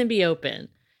can breathe and be open.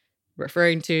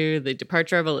 Referring to the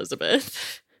departure of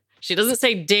Elizabeth. She doesn't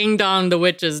say ding dong, the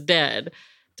witch is dead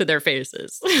to their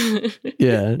faces.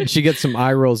 Yeah, she gets some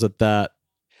eye rolls at that.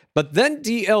 But then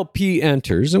DLP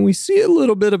enters, and we see a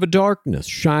little bit of a darkness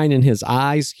shine in his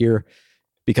eyes here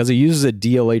because he uses a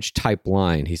DLH type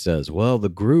line. He says, well, the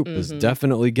group is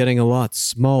definitely getting a lot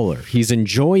smaller. He's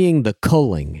enjoying the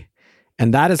culling.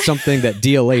 And that is something that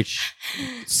DLH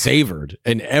savored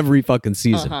in every fucking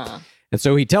season. And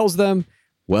so he tells them,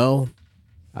 well,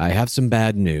 I have some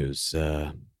bad news.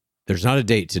 There's not a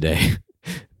date today.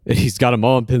 He's got them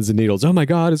all on pins and needles. Oh my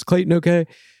God, is Clayton okay?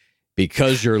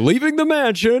 Because you're leaving the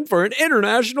mansion for an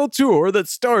international tour that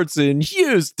starts in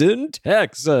Houston,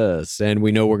 Texas. And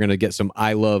we know we're going to get some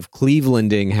I Love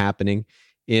Clevelanding happening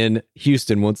in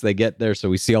Houston once they get there. So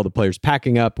we see all the players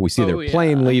packing up. We see their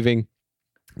plane leaving.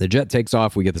 The jet takes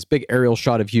off. We get this big aerial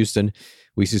shot of Houston.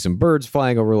 We see some birds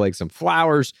flying over, like some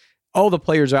flowers. All the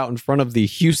players out in front of the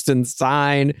Houston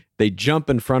sign. They jump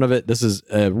in front of it. This is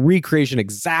a recreation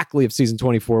exactly of season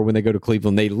 24 when they go to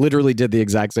Cleveland. They literally did the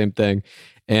exact same thing.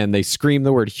 And they scream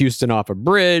the word Houston off a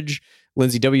bridge.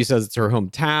 Lindsay W. says it's her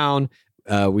hometown.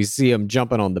 We see them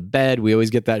jumping on the bed. We always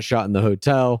get that shot in the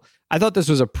hotel. I thought this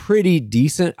was a pretty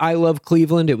decent I Love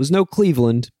Cleveland. It was no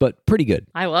Cleveland, but pretty good.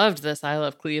 I loved this I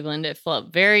Love Cleveland. It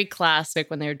felt very classic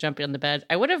when they were jumping on the bed.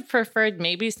 I would have preferred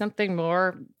maybe something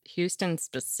more Houston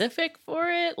specific for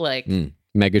it. Like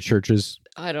mega churches.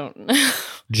 I don't know.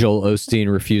 Joel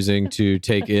Osteen refusing to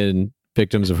take in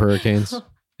victims of hurricanes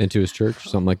into his church.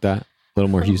 Something like that. A little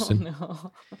more Houston.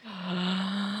 Oh,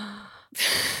 no.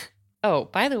 Oh,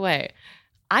 by the way,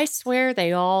 I swear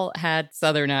they all had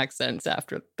Southern accents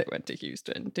after they went to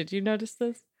Houston. Did you notice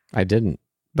this? I didn't,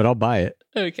 but I'll buy it.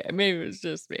 Okay, maybe it was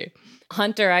just me.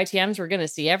 Hunter ITMs, we're going to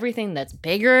see everything that's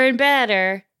bigger and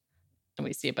better. And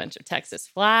we see a bunch of Texas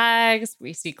flags.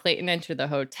 We see Clayton enter the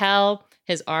hotel.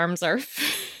 His arms are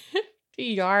 50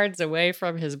 yards away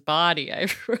from his body.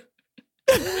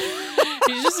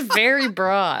 He's just very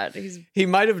broad. He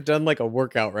might have done like a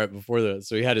workout right before that.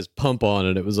 So he had his pump on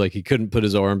and it was like he couldn't put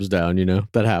his arms down, you know?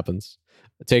 That happens.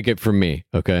 Take it from me,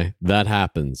 okay? That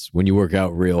happens when you work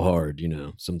out real hard, you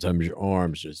know? Sometimes your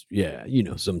arms just,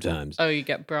 sometimes. Oh, you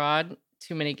get broad?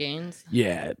 Too many gains?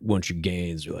 Yeah, once your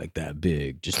gains are like that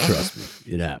big, just trust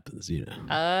me. It happens, you know?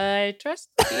 I trust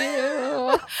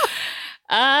you.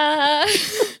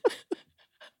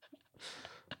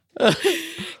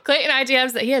 Clayton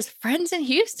ITMs that he has friends in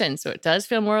Houston, so it does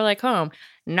feel more like home.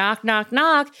 Knock, knock,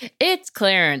 knock. It's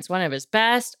Clarence, one of his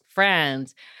best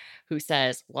friends, who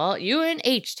says, well, you in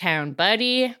H-Town,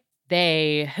 buddy.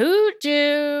 They hoot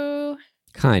you.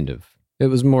 Kind of. It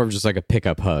was more of just like a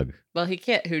pickup hug. Well, he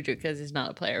can't hoot you because he's not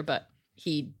a player, but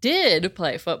he did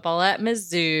play football at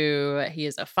Mizzou. He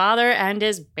is a father and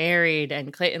is married,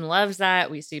 and Clayton loves that.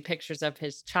 We see pictures of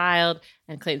his child,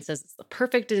 and Clayton says it's the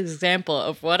perfect example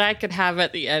of what I could have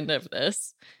at the end of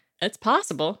this. It's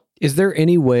possible. Is there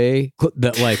any way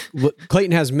that, like,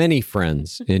 Clayton has many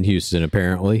friends in Houston,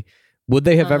 apparently. Would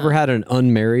they have ever had an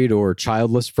unmarried or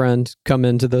childless friend come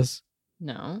into this?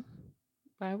 No.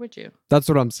 Why would you? That's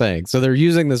what I'm saying. So they're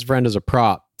using this friend as a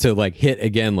prop to like hit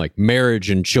again, like marriage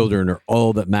and children are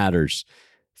all that matters.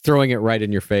 Throwing it right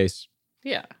in your face.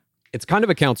 Yeah. It's kind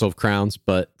of a council of crowns,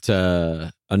 but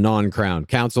a non-crown.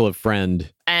 Council of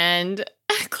friend. And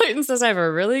Clayton says, I have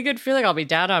a really good feeling I'll be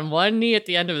down on one knee at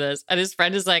the end of this. And his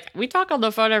friend is like, we talk on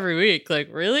the phone every week. Like,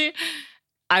 really?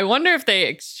 I wonder if they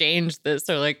exchange this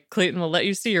or like Clayton will let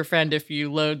you see your friend if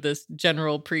you load this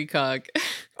general precog.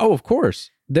 Oh, of course.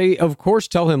 They, of course,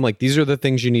 tell him, like, these are the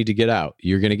things you need to get out.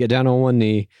 You're going to get down on one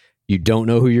knee. You don't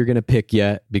know who you're going to pick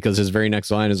yet because his very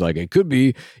next line is like, it could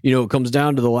be, it comes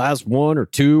down to the last one or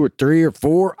two or three or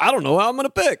four. I don't know how I'm going to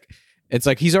pick. It's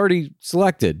like he's already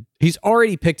selected. He's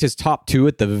already picked his top two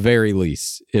at the very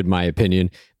least, in my opinion.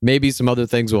 Maybe some other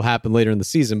things will happen later in the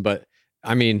season, but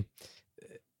I mean,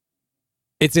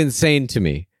 it's insane to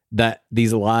me that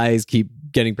these lies keep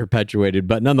getting perpetuated.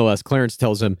 But nonetheless, Clarence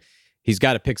tells him, he's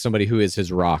got to pick somebody who is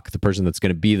his rock, the person that's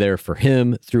going to be there for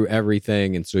him through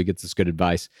everything. And so he gets this good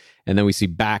advice. And then we see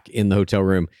back in the hotel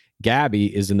room,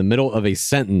 Gabby is in the middle of a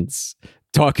sentence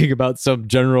talking about some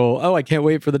general, oh, I can't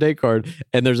wait for the date card.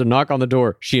 And there's a knock on the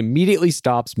door. She immediately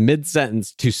stops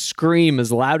mid-sentence to scream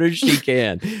as loud as she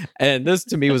can. And this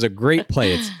to me was a great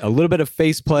play. It's a little bit of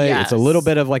face play. Yes. It's a little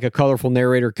bit of like a colorful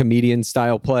narrator comedian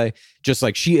style play. Just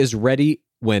like she is ready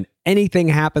when anything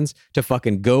happens to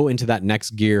fucking go into that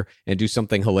next gear and do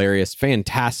something hilarious.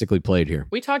 Fantastically played here.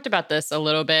 We talked about this a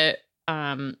little bit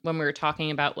when we were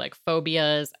talking about like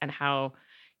phobias and how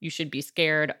you should be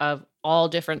scared of all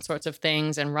different sorts of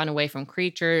things and run away from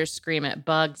creatures, scream at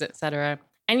bugs, etc.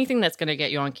 Anything that's going to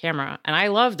get you on camera. And I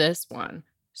love this one,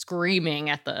 screaming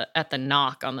at the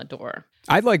knock on the door.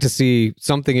 I'd like to see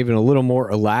something even a little more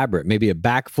elaborate, maybe a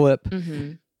backflip,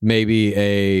 Mm-hmm. maybe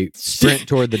a sprint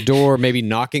toward the door, maybe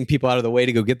knocking people out of the way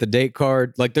to go get the date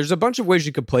card. Like there's a bunch of ways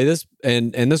you could play this,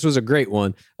 and this was a great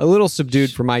one. A little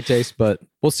subdued for my taste, but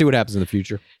we'll see what happens in the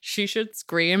future. She should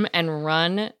scream and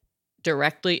run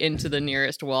directly into the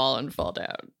nearest wall and fall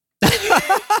down.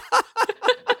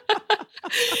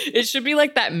 It should be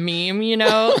like that meme, you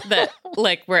know, that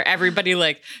like where everybody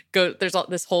like there's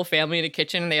this whole family in a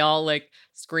kitchen and they all like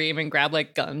scream and grab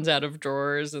like guns out of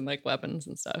drawers and like weapons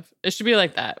and stuff. It should be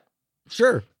like that.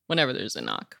 Sure. Whenever there's a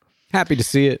knock. Happy to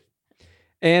see it.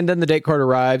 And then the date card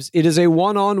arrives. It is a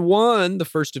one-on-one, the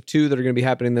first of two that are going to be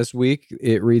happening this week.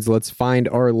 It reads, "Let's find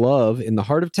our love in the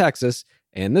heart of Texas."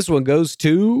 And this one goes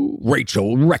to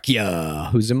Rachel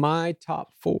Recchia, who's in my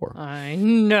top 4. I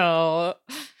know.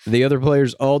 The other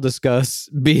players all discuss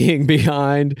being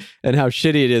behind and how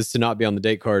shitty it is to not be on the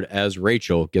date card as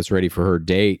Rachel gets ready for her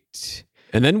date.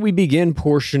 And then we begin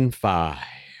portion 5.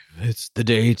 It's the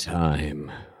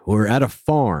daytime. We're at a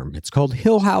farm. It's called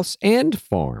Hill House and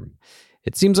Farm.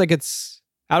 It seems like it's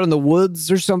out in the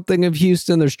woods or something of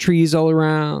Houston. There's trees all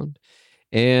around.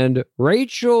 And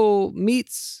Rachel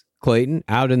meets Clayton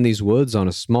out in these woods on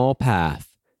a small path.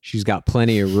 She's got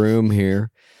plenty of room here.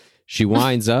 She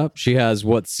winds up. She has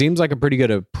what seems like a pretty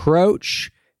good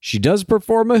approach. She does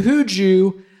perform a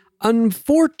hooju.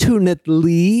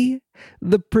 Unfortunately,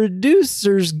 the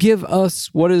producers give us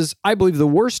what is, I believe, the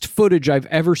worst footage I've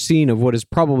ever seen of what is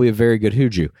probably a very good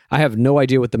hooju. I have no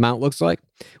idea what the mount looks like.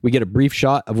 We get a brief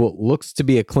shot of what looks to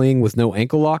be a cling with no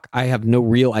ankle lock. I have no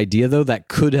real idea, though. That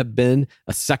could have been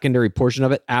a secondary portion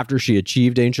of it after she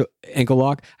achieved ankle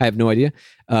lock. I have no idea.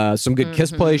 Some good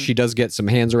kiss play. She does get some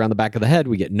hands around the back of the head.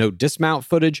 We get no dismount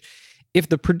footage. If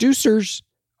the producers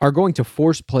are going to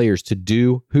force players to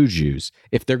do hoojus,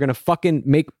 if they're going to fucking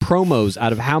make promos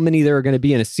out of how many there are going to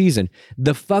be in a season,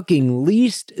 the fucking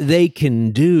least they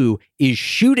can do is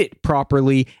shoot it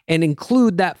properly and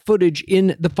include that footage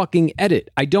in the fucking edit.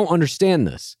 I don't understand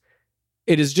this.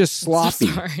 It is just sloppy.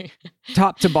 Sorry.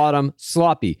 Top to bottom,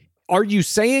 sloppy. Are you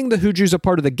saying the hooju's a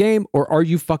part of the game or are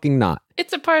you fucking not?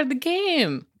 It's a part of the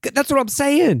game. That's what I'm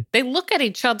saying. They look at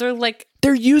each other like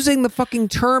They're using the fucking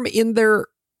term in their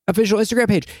official Instagram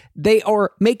page. They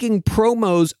are making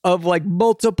promos of like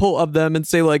multiple of them and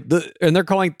say like and they're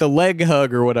calling it the leg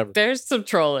hug or whatever. there's some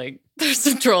trolling. There's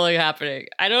some trolling happening.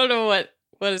 I don't know what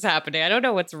is happening. I don't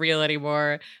know what's real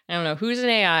anymore. I don't know who's an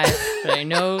AI, but I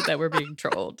know that we're being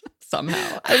trolled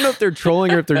somehow. I don't know if they're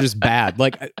trolling or if they're just bad.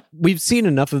 Like we've seen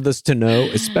enough of this to know,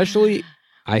 especially,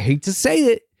 I hate to say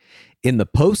it, in the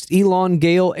post Elon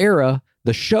Gale era,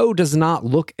 the show does not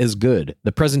look as good.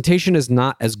 The presentation is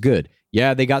not as good.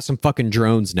 Yeah, they got some fucking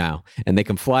drones now, and they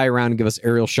can fly around and give us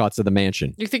aerial shots of the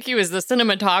mansion. You think he was the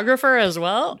cinematographer as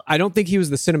well? I don't think he was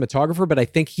the cinematographer, but I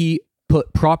think he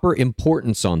put proper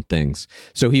importance on things.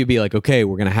 So he would be like, okay,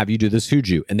 we're going to have you do this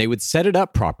hooju. And they would set it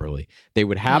up properly. They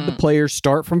would have the players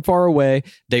start from far away.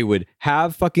 They would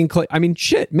have fucking,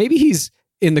 shit, maybe he's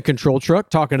in the control truck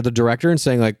talking to the director and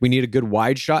saying like, we need a good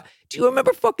wide shot. Do you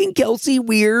remember fucking Kelsey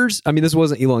Weir's? I mean, this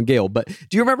wasn't Elon Gale, but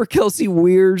do you remember Kelsey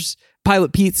Weir's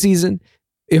Pilot Pete season?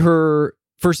 Her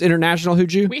first international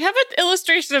hooju? We have an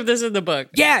illustration of this in the book.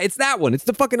 Yeah, it's that one. It's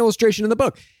the fucking illustration in the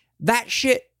book. That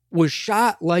shit was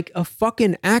shot like a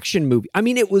fucking action movie. I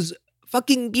mean, it was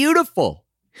fucking beautiful.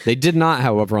 They did not,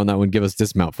 however, on that one give us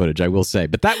dismount footage, I will say.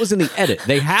 But that was in the edit.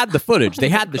 They had the footage. They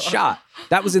had the shot.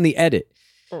 That was in the edit.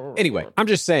 Anyway, I'm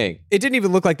just saying, it didn't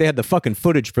even look like they had the fucking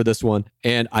footage for this one.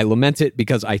 And I lament it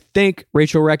because I think,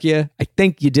 Rachel Recchia, I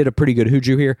think you did a pretty good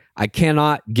hooju here. I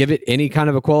cannot give it any kind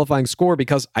of a qualifying score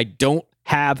because I don't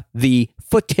have the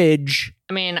footage.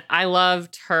 I mean, I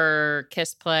loved her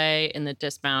kiss play in the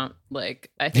dismount. Like,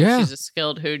 I think she's a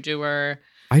skilled hoojuer.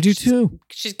 I do too.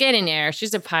 She's getting there.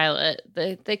 She's a pilot.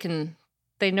 They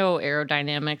know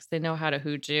aerodynamics. They know how to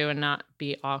hooju and not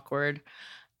be awkward.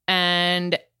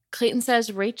 And Clayton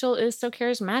says Rachel is so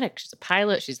charismatic. She's a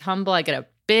pilot. She's humble. I get a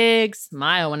big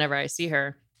smile whenever I see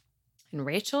her. And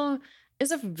Rachel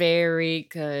is a very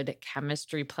good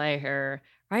chemistry player.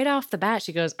 Right off the bat,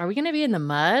 she goes, are we going to be in the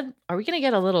mud? Are we going to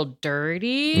get a little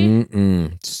dirty?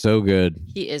 So good.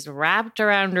 He is wrapped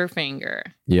around her finger.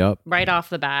 Yep. Right off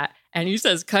the bat. And he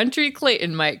says, Country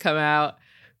Clayton might come out.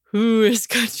 Who is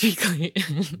Country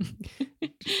Clayton?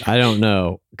 I don't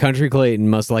know. Country Clayton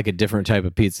must like a different type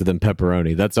of pizza than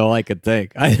pepperoni. That's all I could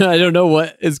think. I don't know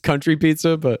what is country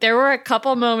pizza, but there were a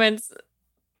couple moments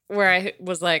where I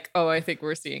was like, oh, I think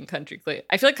we're seeing Country Clayton.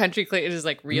 I feel like Country Clayton is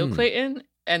like real Clayton.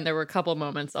 And there were a couple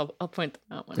moments, I'll point them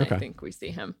out when I think we see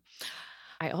him.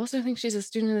 I also think she's a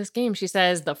student of this game. She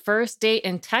says the first date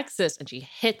in Texas, and she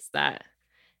hits that.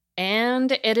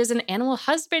 And it is an animal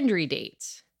husbandry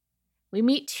date. We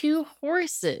meet 2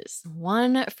 horses,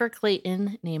 one for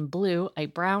Clayton named Blue, a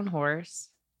brown horse,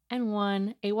 and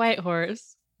one, a white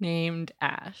horse named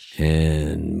Ash.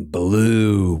 And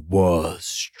Blue was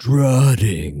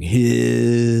strutting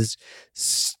his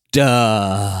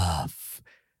stuff.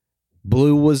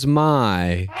 Blue was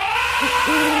my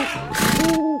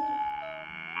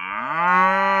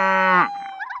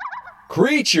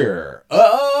creature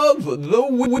of the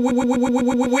week.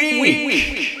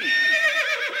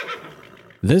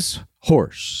 This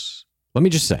horse, let me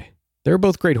just say, they're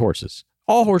both great horses.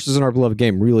 All horses in our beloved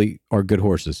game really are good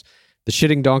horses. The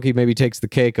shitting donkey maybe takes the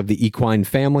cake of the equine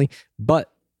family,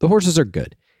 but the horses are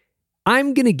good.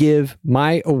 I'm going to give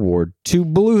my award to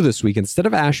Blue this week instead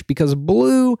of Ash because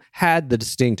Blue had the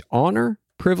distinct honor,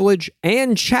 privilege,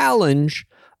 and challenge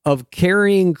of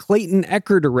carrying Clayton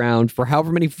Echard around for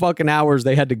however many fucking hours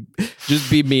they had to just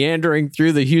be meandering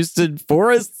through the Houston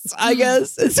forests, I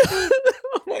guess. Oh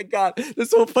my God.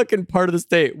 This whole fucking part of the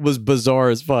state was bizarre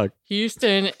as fuck.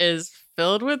 Houston is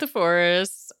filled with the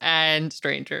forests and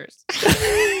strangers.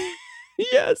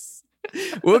 Yes.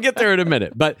 We'll get there in a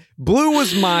minute. But Blue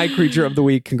was my creature of the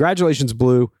week. Congratulations,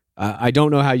 Blue. I don't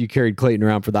know how you carried Clayton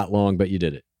around for that long, but you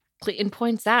did it. Clayton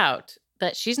points out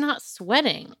that she's not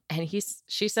sweating. And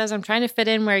she says, I'm trying to fit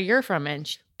in where you're from.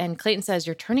 And Clayton says,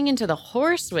 you're turning into the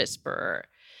horse whisperer.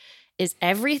 Is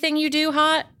everything you do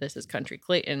hot? This is Country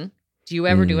Clayton. Do you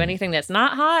ever do anything that's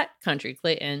not hot? Country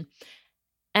Clayton.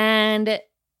 And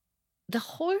the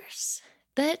horse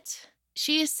that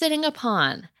she is sitting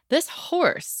upon, this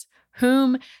horse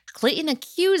whom Clayton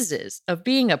accuses of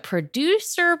being a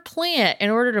producer plant in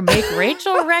order to make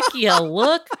Rachel Recchia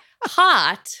look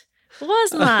hot,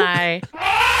 was my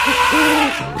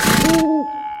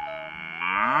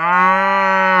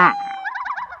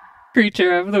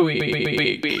creature of the week.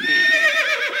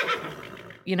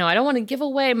 You know, I don't want to give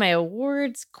away my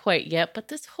awards quite yet, but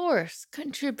this horse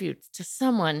contributes to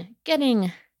someone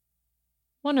getting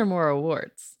 1 or more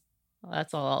awards. Well,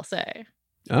 that's all I'll say.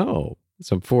 Oh,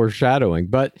 some foreshadowing.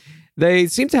 But they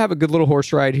seem to have a good little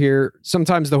horse ride here.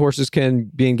 Sometimes the horses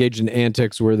can be engaged in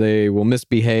antics where they will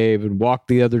misbehave and walk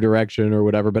the other direction or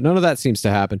whatever, but none of that seems to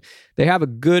happen. They have a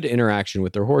good interaction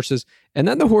with their horses, and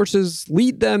then the horses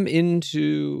lead them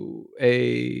into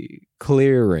a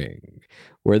clearing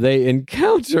where they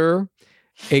encounter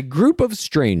a group of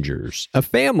strangers, a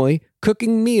family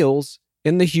cooking meals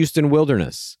in the Houston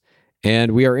wilderness.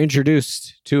 And we are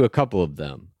introduced to a couple of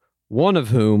them, one of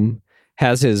whom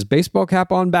has his baseball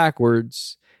cap on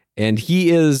backwards, and he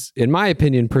is, in my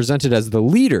opinion, presented as the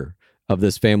leader of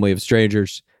this family of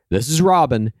strangers. This is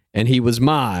Robin, and he was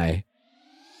my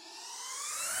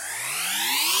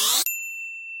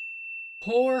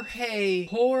Jorge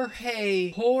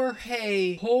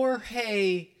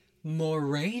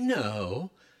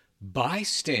Moreno,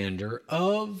 bystander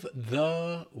of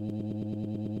the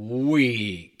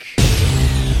week.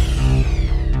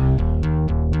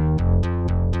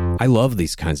 I love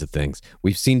these kinds of things.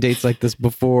 We've seen dates like this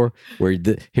before where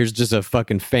here's just a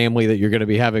fucking family that you're going to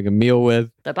be having a meal with.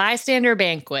 The bystander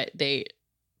banquet date.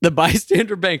 The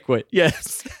bystander banquet,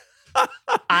 yes.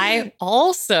 I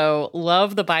also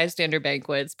love the bystander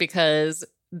banquets because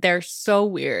they're so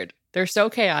weird. They're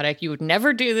so chaotic. You would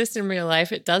never do this in real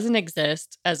life. It doesn't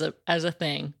exist as a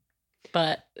thing.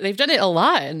 But they've done it a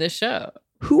lot in this show.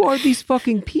 Who are these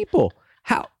fucking people?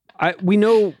 How? We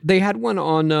know they had one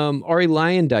on Ari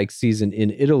Lyondike's season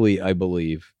in Italy, I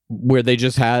believe, where they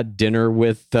just had dinner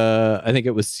with, I think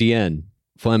it was CN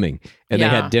Fleming. And they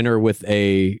had dinner with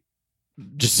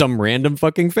just some random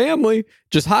fucking family.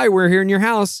 Just, hi, we're here in your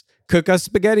house. Cook us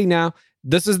spaghetti now.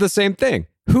 This is the same thing.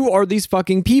 Who are these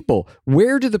fucking people?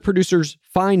 Where do the producers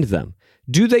find them?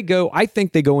 Do they go? I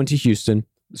think they go into Houston,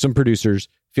 some producers,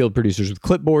 field producers with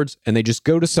clipboards, and they just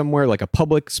go to somewhere like a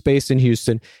public space in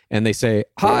Houston, and they say,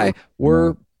 hi,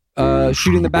 we're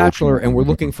shooting The Bachelor and we're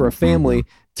looking for a family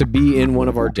to be in one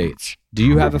of our dates. Do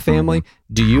you have a family?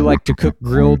 Do you like to cook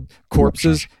grilled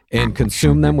corpses and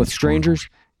consume them with strangers?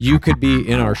 You could be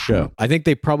in our show. I think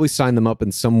they probably signed them up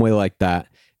in some way like that.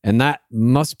 And that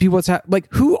must be what's happening. Like,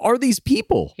 who are these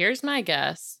people? Here's my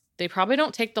guess. They probably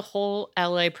don't take the whole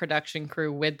LA production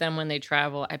crew with them when they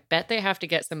travel. I bet they have to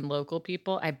get some local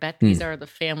people. I bet these are the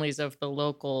families of the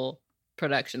local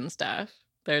production staff.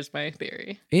 There's my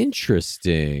theory.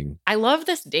 Interesting. I love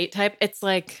this date type. It's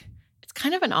like, it's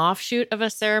kind of an offshoot of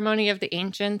a ceremony of the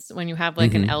ancients when you have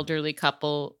like an elderly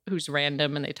couple who's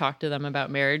random and they talk to them about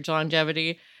marriage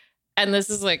longevity. And this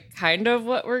is like kind of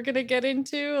what we're going to get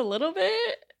into a little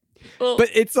bit. Well, but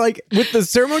it's like with the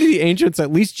ceremony of the ancients,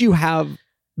 at least you have,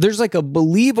 there's like a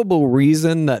believable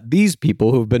reason that these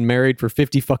people who've been married for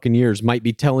 50 fucking years might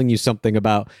be telling you something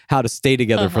about how to stay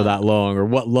together for that long or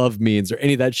what love means or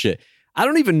any of that shit. I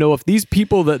don't even know if these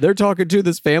people that they're talking to,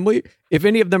 this family, if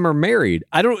any of them are married.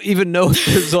 I don't even know if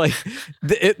there's like,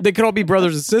 they could all be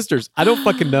brothers and sisters. I don't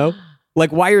fucking know.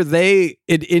 Like, why are they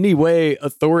in any way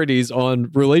authorities on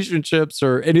relationships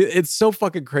or any? It's so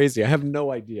fucking crazy. I have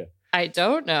no idea. I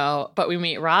don't know, but we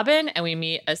meet Robin and we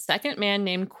meet a second man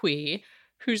named Quee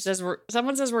who says,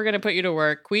 someone says we're going to put you to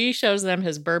work. Quee shows them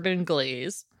his bourbon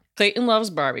glaze. Clayton loves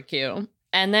barbecue.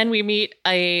 And then we meet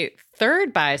a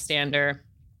third bystander.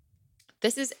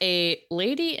 This is a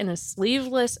lady in a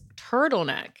sleeveless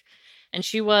turtleneck. And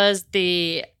she was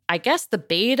I guess the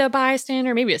beta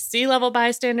bystander, maybe a C-level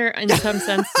bystander in some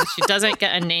sense. She doesn't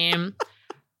get a name.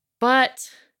 But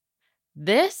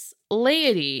this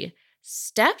lady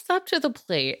steps up to the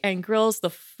plate and grills the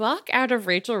fuck out of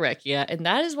Rachel Recchia. And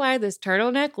that is why this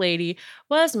turtleneck lady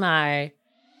was my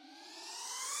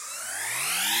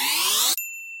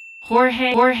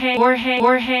Jorge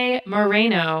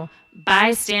Moreno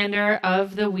bystander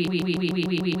of the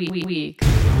week.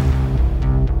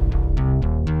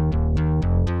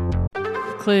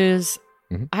 Clues.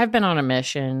 I've been on a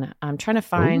mission. I'm trying to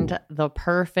find the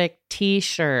perfect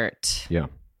t-shirt. Yeah.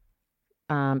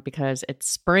 Because it's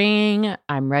spring.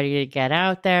 I'm ready to get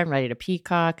out there. I'm ready to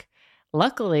peacock.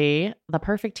 Luckily, the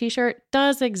perfect t-shirt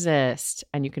does exist.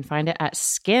 And you can find it at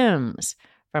Skims.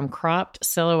 From cropped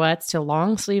silhouettes to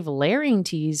long sleeve layering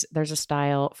tees, there's a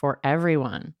style for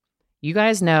everyone. You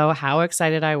guys know how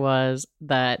excited I was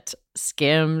that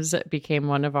Skims became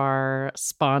one of our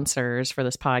sponsors for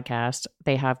this podcast.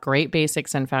 They have great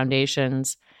basics and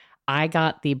foundations. I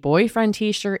got the boyfriend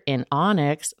t-shirt in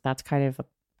onyx. That's kind of a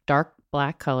dark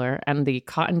black color. And the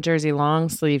cotton jersey long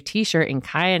sleeve t-shirt in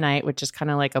kyanite, which is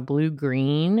kind of like a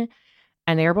blue-green.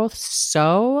 And they're both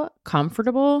so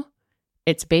comfortable.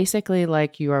 It's basically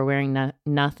like you are wearing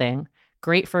nothing.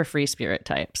 Great for free spirit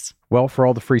types. Well, for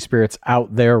all the free spirits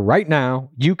out there right now,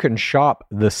 you can shop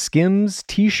the Skims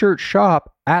t-shirt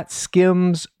shop at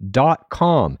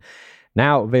skims.com.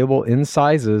 Now available in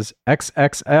sizes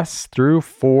XXS through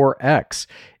 4X.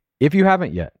 If you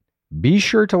haven't yet, be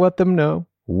sure to let them know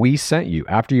we sent you.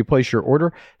 After you place your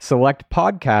order, select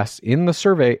podcasts in the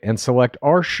survey and select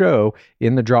our show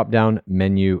in the drop-down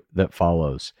menu that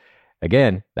follows.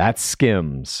 Again, that's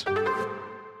Skims.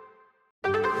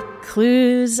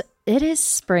 Clues. It is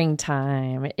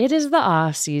springtime. It is the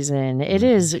off season. It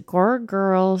is Gore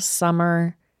Girl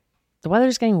summer. The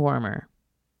weather's getting warmer.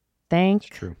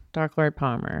 Thank Dark Lord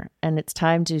Palmer. And it's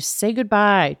time to say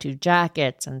goodbye to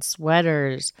jackets and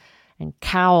sweaters and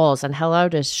cowls and hello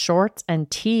to shorts and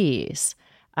tees.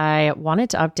 I wanted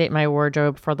to update my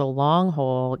wardrobe for the long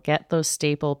haul, get those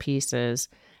staple pieces,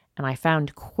 and I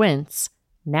found Quince.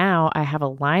 Now I have a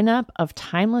lineup of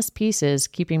timeless pieces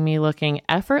keeping me looking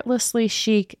effortlessly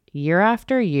chic year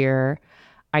after year.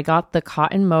 I got the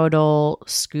cotton modal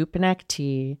scoop neck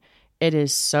tee. It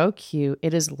is so cute.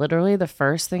 It is literally the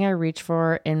first thing I reach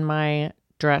for in my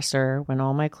dresser when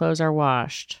all my clothes are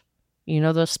washed. You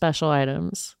know those special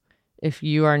items. If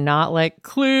you are not like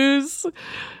Clues,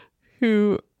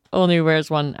 who only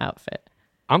wears one outfit.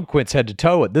 I'm Quince head to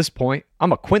toe at this point.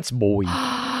 I'm a Quince boy.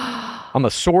 I'm a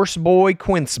Source boy,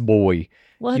 Quince boy.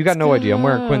 You got no idea. I'm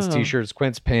wearing Quince t-shirts,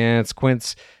 Quince pants,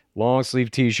 Quince long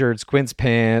sleeve t-shirts, Quince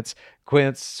pants,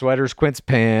 Quince sweaters, Quince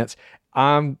pants.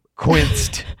 I'm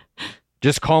Quinced.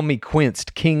 Just call me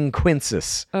Quinced. King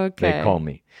Quinces. Okay. They call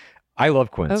me. I love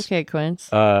Quince. Okay, Quince.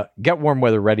 Get warm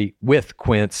weather ready with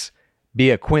Quince.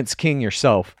 Be a Quince king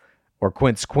yourself or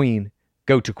Quince queen.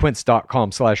 Go to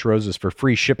quince.com/roses for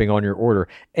free shipping on your order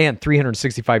and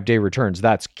 365-day returns.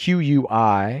 That's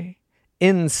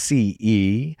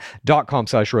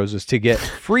QUINCE.com/roses to get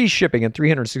free shipping and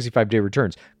 365-day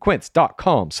returns.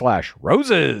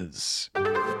 Quince.com/roses.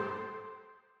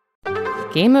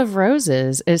 Game of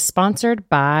Roses is sponsored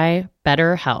by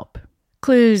BetterHelp.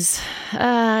 Clues.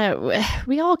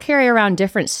 We all carry around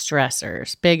different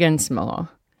stressors, big and small.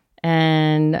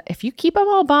 And if you keep them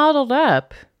all bottled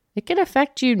up, it can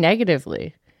affect you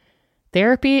negatively.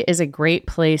 Therapy is a great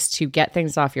place to get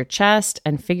things off your chest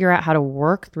and figure out how to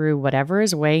work through whatever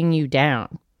is weighing you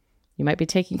down. You might be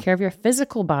taking care of your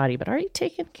physical body, but are you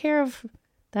taking care of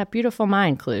that beautiful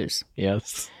mind, Clues?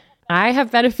 Yes. I have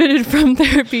benefited from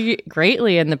therapy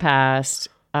greatly in the past.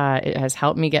 It has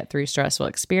helped me get through stressful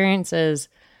experiences,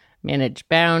 manage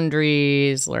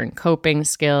boundaries, learn coping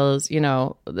skills. You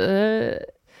know, the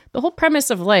whole premise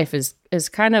of life is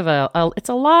kind of it's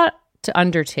a lot to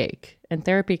undertake, and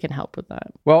therapy can help with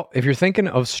that. Well, if you're thinking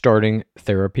of starting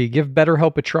therapy, give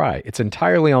BetterHelp a try. It's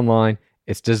entirely online.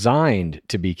 It's designed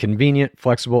to be convenient,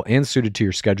 flexible, and suited to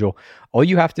your schedule. All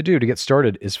you have to do to get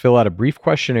started is fill out a brief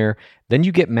questionnaire. Then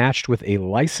you get matched with a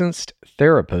licensed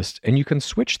therapist, and you can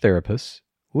switch therapists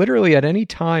literally at any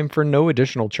time for no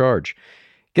additional charge.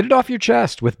 Get it off your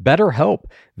chest with BetterHelp.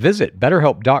 Visit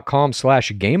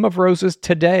BetterHelp.com/GameOfRoses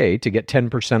today to get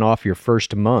 10% off your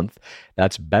first month.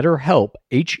 That's BetterHelp,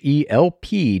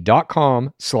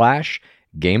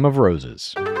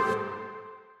 HELP.com/GameOfRoses.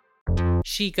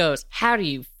 She goes, "How do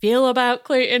you feel about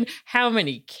Clayton? How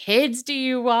many kids do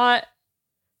you want?"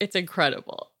 It's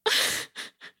incredible.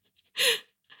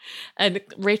 And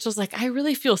Rachel's like, "I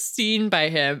really feel seen by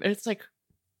him." And it's like,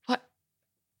 what?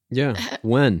 Yeah.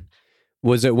 When?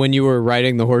 Was it when you were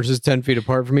riding the horses 10 feet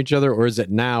apart from each other? Or is it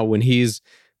now when he's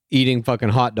eating fucking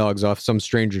hot dogs off some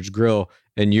stranger's grill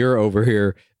and you're over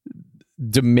here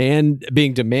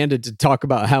being demanded to talk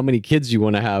about how many kids you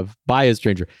want to have by a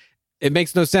stranger? It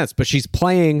makes no sense, but she's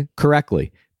playing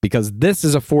correctly because this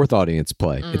is a fourth audience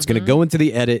play. Mm-hmm. It's going to go into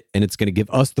the edit and it's going to give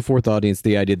us, the fourth audience,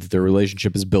 the idea that their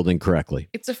relationship is building correctly.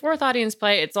 It's a fourth audience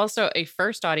play. It's also a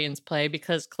first audience play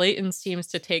because Clayton seems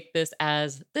to take this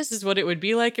as, this is what it would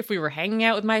be like if we were hanging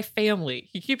out with my family.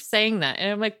 He keeps saying that.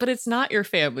 And I'm like, but it's not your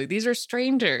family. These are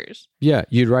strangers. Yeah,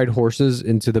 you'd ride horses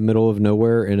into the middle of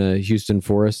nowhere in a Houston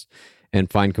forest and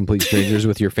find complete strangers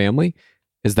with your family.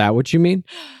 Is that what you mean?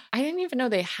 I didn't even know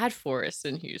they had forests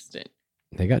in Houston.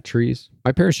 They got trees.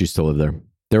 My parents used to live there.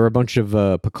 There were a bunch of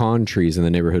pecan trees in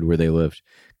the neighborhood where they lived.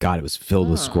 God, it was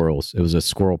filled with squirrels. It was a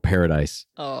squirrel paradise.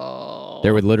 Oh.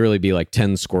 There would literally be like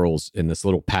 10 squirrels in this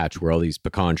little patch where all these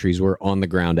pecan trees were on the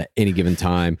ground at any given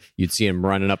time. You'd see them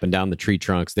running up and down the tree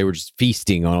trunks. They were just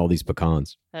feasting on all these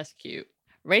pecans. That's cute.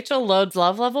 Rachel loads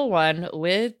love level 1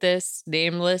 with this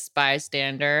nameless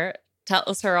bystander.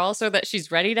 Tells her also that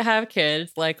she's ready to have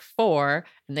kids, like 4,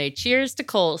 and they cheers to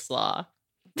coleslaw.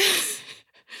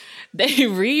 They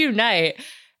reunite,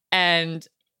 and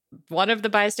one of the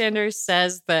bystanders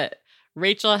says that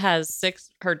Rachel has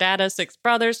her dad has 6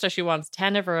 brothers, so she wants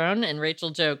 10 of her own, and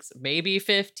Rachel jokes, maybe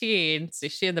 15. So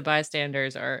she and the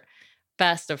bystanders are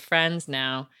best of friends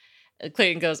now. And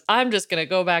Clayton goes, "I'm just going to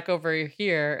go back over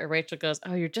here." And Rachel goes,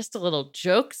 "Oh, you're just a little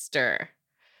jokester."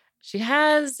 She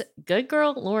has good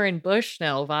girl Lauren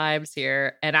Bushnell vibes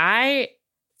here, and I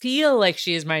feel like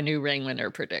she is my new ring winner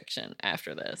prediction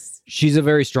after this. She's a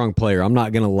very strong player. I'm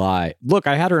not going to lie. Look,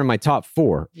 I had her in my top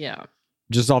 4. Yeah.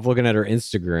 Just off looking at her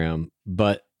Instagram.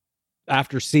 But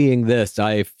after seeing this,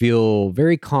 I feel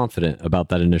very confident about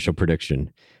that initial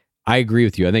prediction. I agree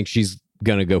with you. I think she's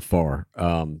going to go far.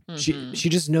 She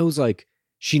just knows, like,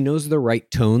 she knows the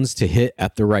right tones to hit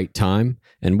at the right time.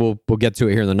 And we'll get to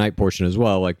it here in the night portion as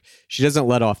well. Like, she doesn't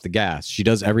let off the gas. She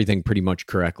does everything pretty much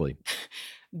correctly.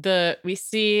 We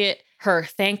see her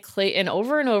thank Clayton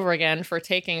over and over again for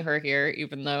taking her here,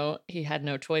 even though he had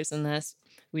no choice in this.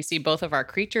 We see both of our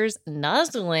creatures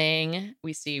nuzzling.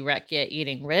 We see Rekia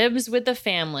eating ribs with the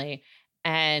family.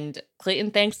 And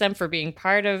Clayton thanks them for being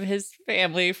part of his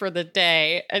family for the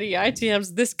day. And he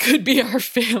ITMs, "This could be our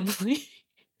family."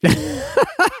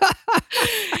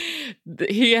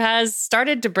 He has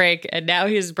started to break, and now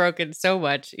he's broken so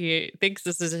much. He thinks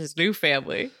this is his new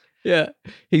family. Yeah.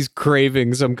 He's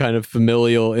craving some kind of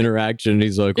familial interaction.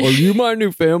 He's like, "Are you my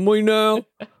new family now?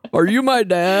 Are you my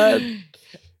dad?"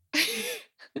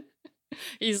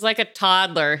 He's like a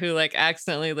toddler who like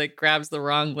accidentally like grabs the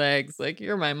wrong legs. Like,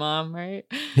 "You're my mom, right?"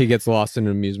 He gets lost in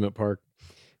an amusement park.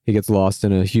 He gets lost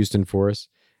in a Houston forest.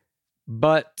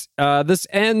 But this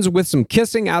ends with some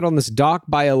kissing out on this dock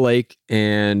by a lake,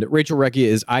 and Rachel Rekia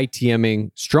is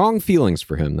ITMing strong feelings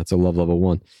for him. That's a love level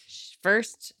 1.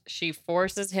 First, she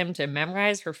forces him to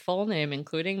memorize her full name,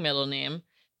 including middle name.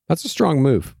 That's a strong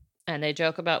move. And they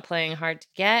joke about playing hard to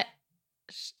get.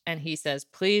 And he says,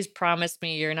 "Please promise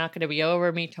me you're not going to be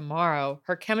over me tomorrow."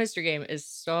 Her chemistry game is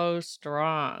so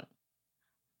strong.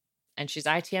 And she's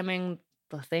ITMing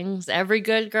the things every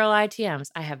good girl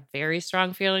ITMs. I have very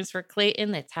strong feelings for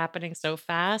Clayton. It's happening so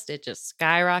fast. It just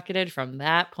skyrocketed from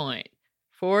that point.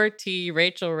 4T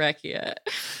Rachel Recchia.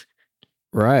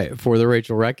 Right. For the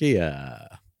Rachel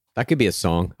Recchia. That could be a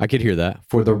song. I could hear that.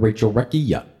 For the Rachel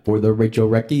Recchia. For the Rachel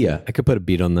Recchia. I could put a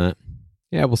beat on that.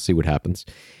 Yeah, we'll see what happens.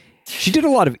 She did a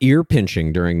lot of ear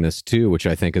pinching during this too, which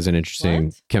I think is an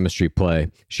interesting chemistry play.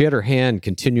 She had her hand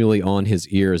continually on his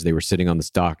ear as they were sitting on the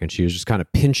stock, and she was just kind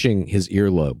of pinching his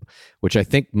earlobe, which I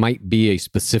think might be a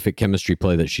specific chemistry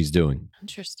play that she's doing.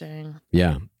 Interesting.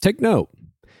 Yeah. Take note.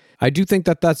 I do think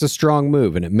that that's a strong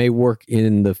move, and it may work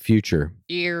in the future.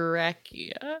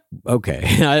 Recchia.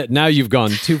 Okay. Now you've gone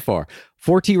too far.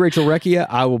 4T Rachel Recchia,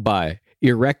 I will buy.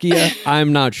 Recchia,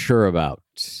 I'm not sure about.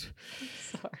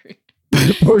 Sorry.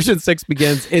 Portion 6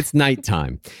 begins. It's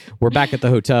nighttime. We're back at the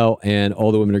hotel, and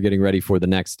all the women are getting ready for the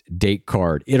next date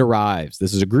card. It arrives.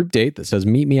 This is a group date that says,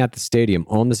 meet me at the stadium.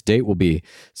 On this date will be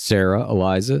Sarah,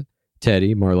 Eliza,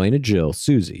 Teddy, Marlena, Jill,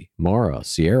 Susie, Mara,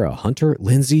 Sierra, Hunter,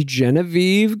 Lindsay,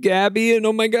 Genevieve, Gabby, and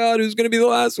oh my God, who's going to be the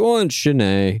last one?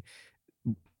 Shanae.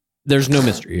 There's no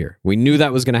mystery here. We knew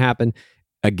that was going to happen.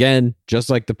 Again, just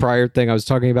like the prior thing I was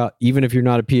talking about, even if you're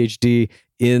not a PhD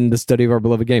in the study of our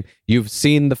beloved game, you've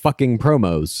seen the fucking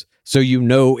promos, so you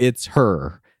know it's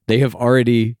her. They have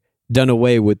already done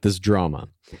away with this drama.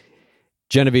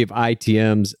 Genevieve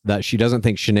ITMs that she doesn't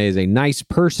think Shanae is a nice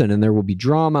person and there will be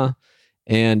drama,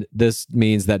 and this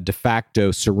means that de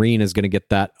facto Serene is going to get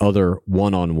that other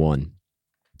one-on-one.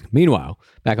 Meanwhile,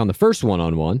 back on the first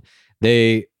one-on-one,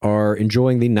 they are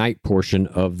enjoying the night portion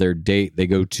of their date. They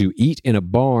go to eat in a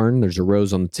barn. There's a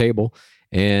rose on the table,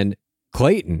 and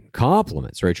Clayton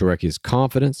compliments Rachel Recchia's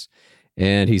confidence,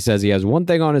 and he says he has one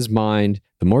thing on his mind.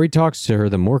 The more he talks to her,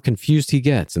 the more confused he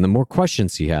gets and the more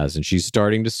questions he has, and she's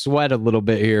starting to sweat a little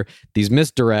bit here. These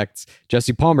misdirects.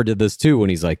 Jesse Palmer did this too when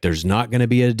he's like, there's not going to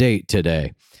be a date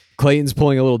today. Clayton's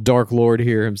pulling a little Dark Lord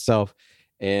here himself,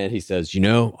 and he says,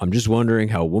 I'm just wondering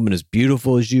how a woman as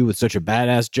beautiful as you with such a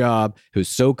badass job, who's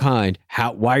so kind,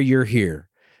 why you're here.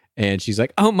 And she's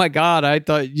like, oh my God, I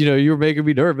thought, you were making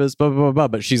me nervous, blah, blah, blah, blah.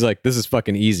 But she's like, this is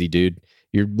fucking easy, dude.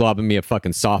 You're lobbing me a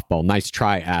fucking softball. Nice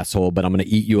try, asshole, but I'm going to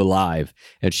eat you alive.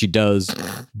 And she does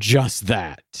just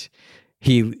that.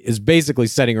 He is basically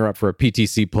setting her up for a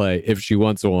PTC play if she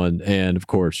wants one. And of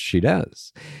course she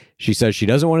does. She says she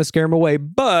doesn't want to scare him away,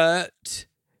 but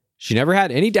she never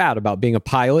had any doubt about being a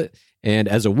pilot. And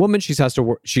as a woman, she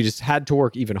just had to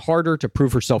work even harder to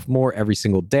prove herself more every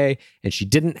single day. And she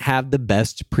didn't have the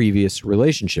best previous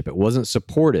relationship. It wasn't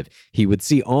supportive. He would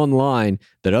see online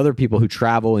that other people who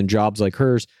travel in jobs like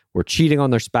hers were cheating on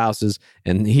their spouses,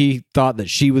 and he thought that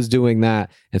she was doing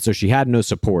that. And so she had no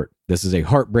support. This is a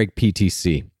heartbreak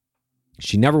PTC.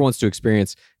 She never wants to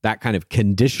experience that kind of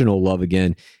conditional love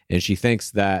again. And she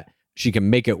thinks that she can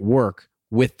make it work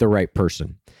with the right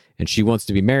person. And she wants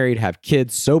to be married, have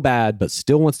kids so bad, but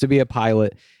still wants to be a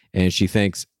pilot. And she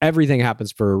thinks everything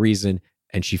happens for a reason.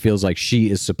 And she feels like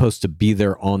she is supposed to be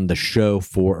there on the show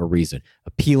for a reason,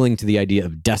 appealing to the idea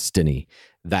of destiny,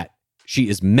 that she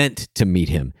is meant to meet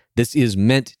him. This is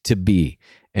meant to be.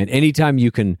 And anytime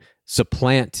you can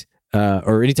supplant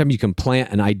or anytime you can plant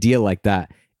an idea like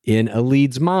that in a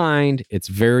lead's mind, it's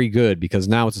very good because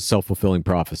now it's a self-fulfilling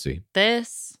prophecy.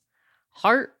 This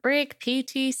heartbreak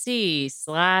PTC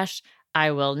 /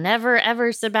 I will never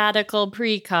ever sabbatical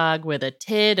precog with a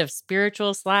tid of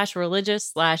spiritual /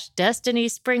 religious / destiny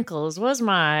sprinkles was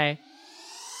my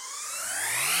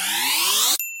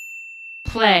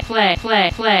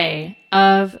play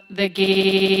of the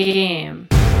game.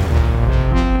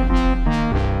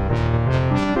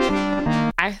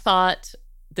 I thought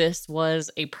this was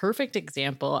a perfect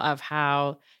example of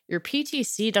how your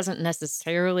PTC doesn't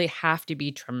necessarily have to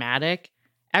be traumatic.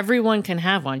 Everyone can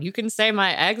have one. You can say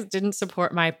my ex didn't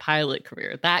support my pilot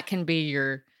career. That can be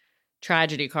your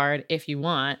tragedy card if you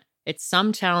want. It's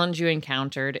some challenge you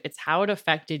encountered. It's how it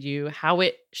affected you, how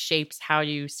it shapes how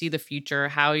you see the future,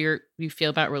 how you feel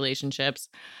about relationships.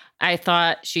 I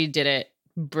thought she did it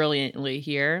brilliantly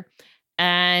here.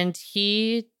 And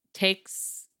he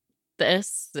takes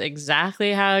this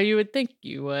exactly how you would think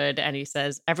you would. And he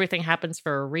says, everything happens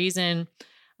for a reason.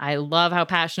 I love how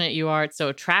passionate you are. It's so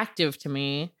attractive to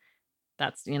me.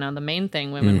 That's, the main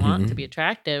thing women want, to be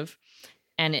attractive.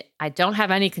 And I don't have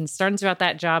any concerns about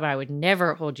that job. I would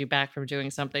never hold you back from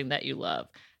doing something that you love.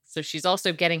 So she's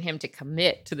also getting him to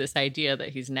commit to this idea that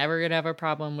he's never going to have a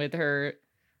problem with her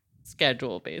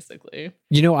schedule, basically.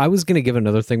 I was going to give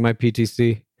another thing my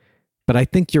PTC, but I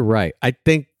think you're right. I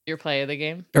think your play of the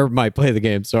game? Or my play of the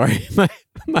game, sorry. my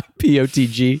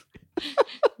POTG.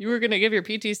 You were going to give your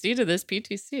PTC to this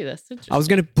PTC. That's interesting. I was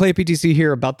going to play a PTC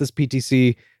here about this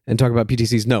PTC and talk about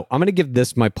PTCs. No, I'm going to give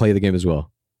this my play of the game as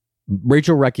well.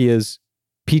 Rachel Recchia's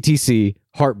PTC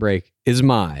Heartbreak is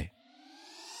my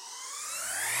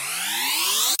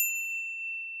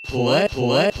Play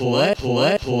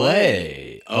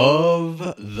of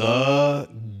the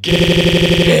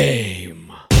game.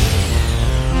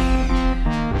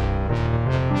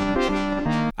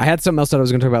 I had something else that I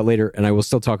was going to talk about later, and I will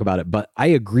still talk about it, but I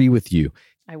agree with you.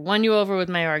 I won you over with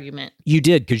my argument. You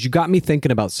did, because you got me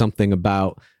thinking about something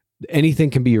about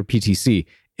anything can be your PTC.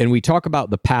 And we talk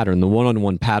about the pattern, the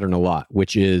one-on-one pattern a lot,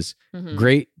 which is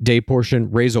great day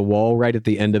portion, raise a wall right at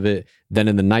the end of it. Then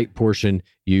in the night portion,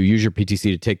 you use your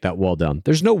PTC to take that wall down.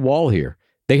 There's no wall here.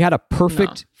 They had a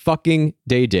perfect fucking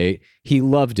day date. He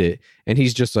loved it. And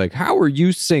he's just like, how are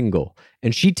you single?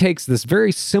 And she takes this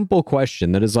very simple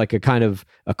question that is like a kind of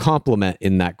a compliment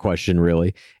in that question,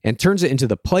 really, and turns it into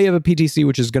the play of a PTC,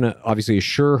 which is going to obviously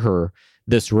assure her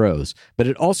this rose. But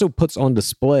it also puts on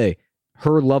display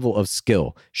her level of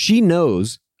skill. She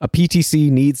knows a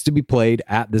PTC needs to be played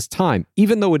at this time,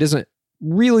 even though it isn't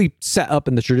really set up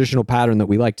in the traditional pattern that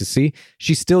we like to see.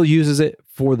 She still uses it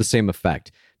for the same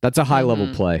effect. That's a high level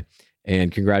play.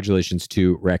 And congratulations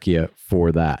to Recchia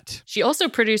for that. She also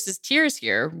produces tears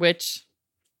here, which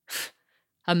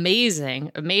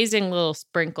amazing little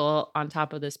sprinkle on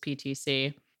top of this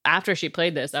PTC. After she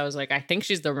played this, I was like, I think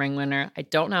she's the ring winner. I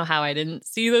don't know how I didn't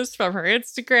see this from her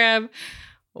Instagram.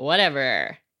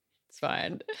 Whatever. It's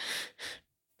fine.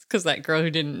 It's because that girl who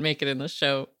didn't make it in the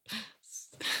show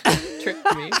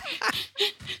tricked me.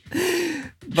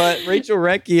 But Rachel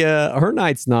Recchia, her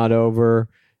night's not over.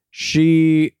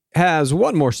 She has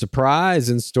one more surprise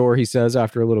in store, he says,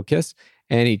 after a little kiss.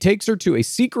 And he takes her to a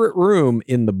secret room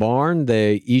in the barn.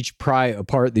 They each pry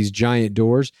apart these giant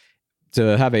doors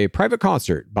to have a private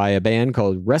concert by a band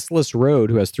called Restless Road,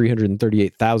 who has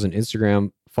 338,000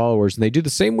 Instagram followers. And they do the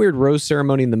same weird rose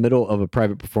ceremony in the middle of a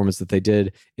private performance that they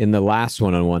did in the last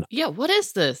one-on-one. Yeah, what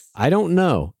is this? I don't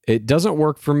know. It doesn't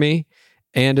work for me.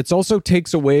 And it's also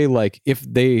takes away, like, if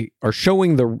they are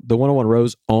showing the one-on-one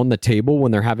rose on the table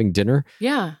when they're having dinner,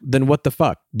 then what the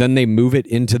fuck? Then they move it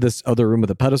into this other room with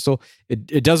a pedestal.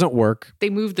 It doesn't work. They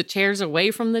move the chairs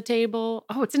away from the table.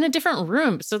 Oh, it's in a different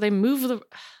room. So they move the...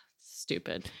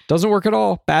 Stupid. Doesn't work at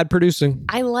all. Bad producing.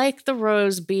 I like the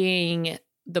rose being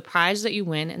the prize that you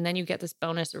win, and then you get this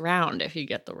bonus round if you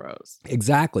get the rose.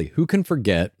 Exactly. Who can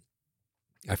forget?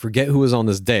 I forget who was on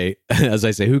this date. As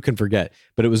I say, who can forget?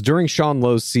 But it was during Sean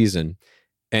Lowe's season,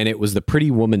 and it was the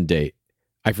Pretty Woman date.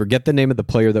 I forget the name of the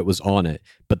player that was on it,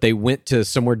 but they went to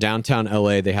somewhere downtown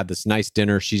LA. They had this nice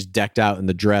dinner. She's decked out in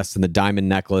the dress and the diamond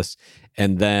necklace,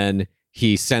 and then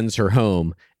he sends her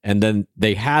home. And then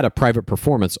they had a private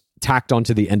performance tacked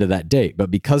onto the end of that date. But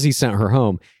because he sent her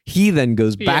home, he then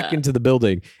goes back into the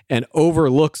building and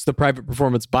overlooks the private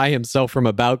performance by himself from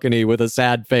a balcony with a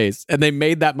sad face. And they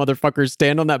made that motherfucker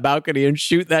stand on that balcony and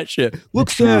shoot that shit.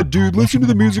 Look sad, dude. Listen to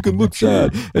the music and look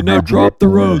sad. And now drop the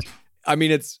rose. I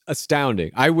mean, it's astounding.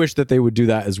 I wish that they would do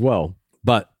that as well.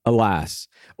 But alas.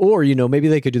 Or, you know, maybe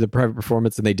they could do the private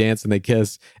performance and they dance and they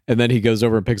kiss. And then he goes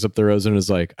over and picks up the rose and is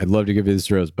like, I'd love to give you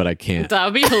this rose, but I can't. That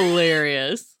would be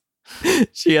hilarious.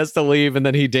 She has to leave and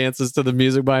then he dances to the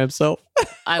music by himself.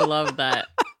 I love that.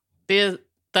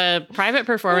 The private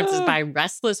performance is by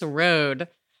Restless Road.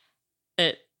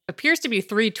 It appears to be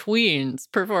three tweens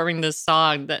performing this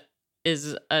song that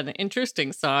is an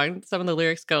interesting song. Some of the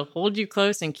lyrics go, hold you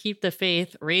close and keep the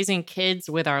faith, raising kids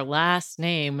with our last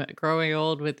name, growing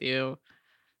old with you.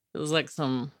 It was like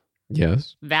some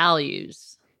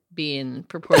values being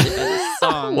purported by this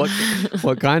song.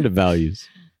 What kind of values?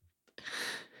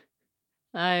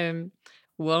 I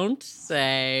won't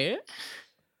say.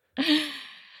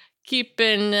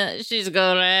 She's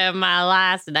gonna have my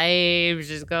last name.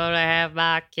 She's gonna have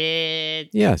my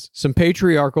kids. Yes, some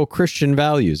patriarchal Christian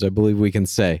values, I believe we can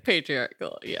say.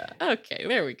 Patriarchal, yeah. Okay,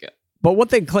 there we go. But one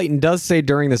thing Clayton does say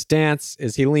during this dance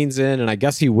is he leans in, and I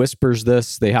guess he whispers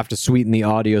this. They have to sweeten the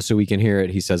audio so we can hear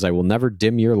it. He says, I will never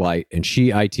dim your light. And she,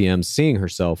 ITM, seeing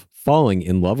herself falling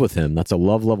in love with him. That's a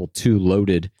love level 2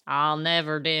 loaded. I'll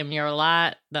never dim your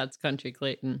light. That's Country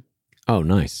Clayton. Oh,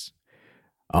 nice.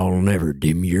 I'll never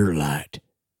dim your light.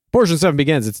 Portion 7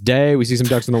 begins. It's day. We see some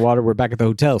ducks in the water. We're back at the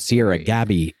hotel. Sierra,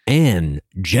 Gabby, and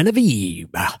Genevieve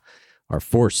are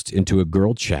forced into a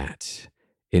girl chat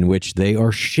in which they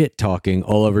are shit-talking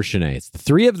all over Shanae. It's the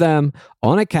three of them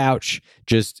on a couch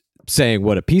just saying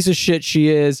what a piece of shit she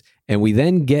is, and we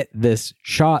then get this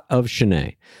shot of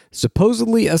Shanae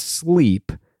supposedly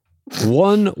asleep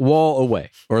one wall away,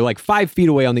 or like 5 feet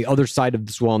away on the other side of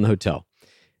this wall in the hotel.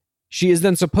 She is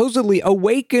then supposedly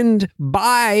awakened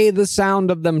by the sound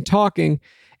of them talking,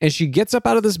 and she gets up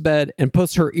out of this bed and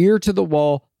puts her ear to the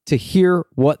wall to hear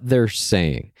what they're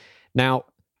saying. Now,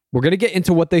 we're going to get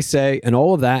into what they say and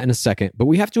all of that in a second, but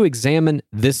we have to examine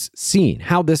this scene,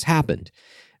 how this happened.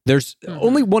 There's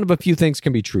only one of a few things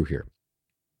can be true here.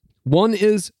 One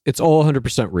is it's all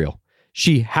 100% real.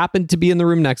 She happened to be in the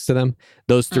room next to them.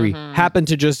 Those three happened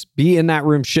to just be in that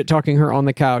room shit-talking her on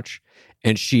the couch,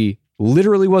 and she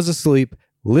literally was asleep,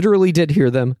 literally did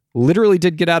hear them, literally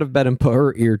did get out of bed and put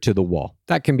her ear to the wall.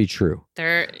 That can be true.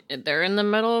 They're in the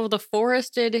middle of the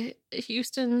forested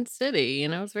Houston city.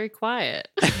 It's very quiet.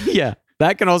 Yeah,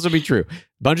 that can also be true.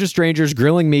 Bunch of strangers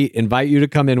grilling meat, invite you to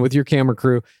come in with your camera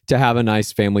crew to have a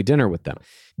nice family dinner with them.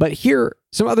 But here,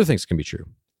 some other things can be true.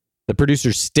 The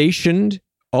producers stationed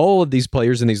all of these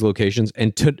players in these locations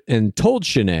and told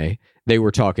Shanae they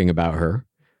were talking about her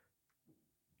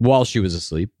while she was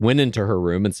asleep, went into her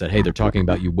room and said, hey, they're talking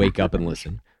about you, wake up and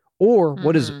listen. Or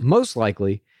what is most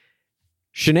likely,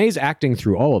 Shanae's acting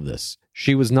through all of this.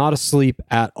 She was not asleep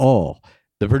at all.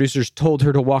 The producers told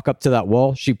her to walk up to that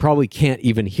wall. She probably can't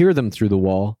even hear them through the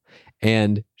wall,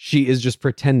 and she is just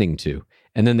pretending to.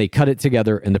 And then they cut it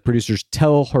together, and the producers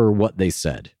tell her what they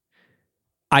said.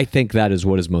 I think that is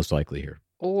what is most likely here.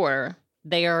 Or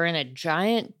they are in a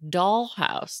giant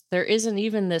dollhouse. There isn't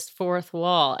even this fourth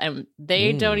wall, and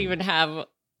they don't even have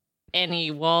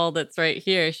any wall that's right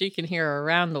here. She can hear her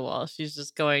around the wall. She's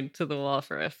just going to the wall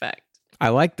for effect. I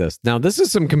like this. Now, this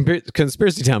is some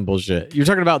conspiracy town bullshit. You're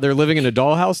talking about they're living in a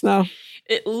dollhouse now?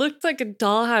 It looked like a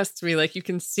dollhouse to me. Like you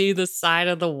can see the side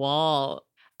of the wall.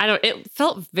 It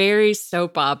felt very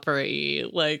soap opera-y.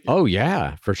 Like, oh,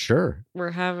 yeah, for sure.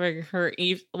 We're having her,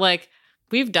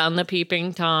 we've done the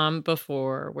Peeping Tom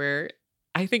before, where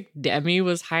I think Demi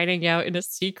was hiding out in a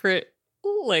secret,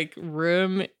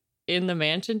 room in the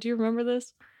mansion. Do you remember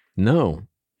this? No.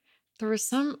 There was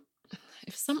some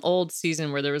old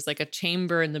season where there was a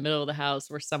chamber in the middle of the house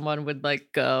where someone would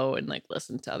go and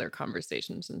listen to other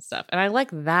conversations and stuff. And I like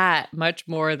that much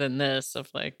more than this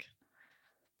of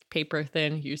paper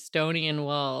thin Houstonian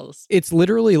walls. It's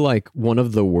literally one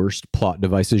of the worst plot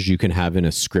devices you can have in a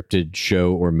scripted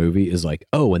show or movie is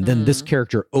and then this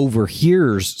character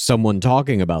overhears someone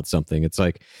talking about something. It's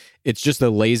it's just the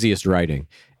laziest writing.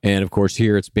 And of course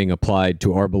here it's being applied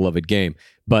to our beloved game.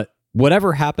 But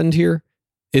whatever happened here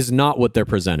is not what they're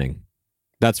presenting.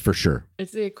 That's for sure.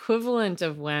 It's the equivalent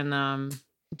of when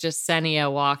Jasenia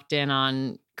walked in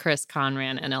on Chris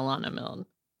Conran and Alana Milne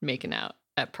making out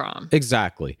at prom.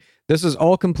 Exactly. This is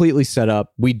all completely set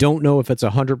up. We don't know if it's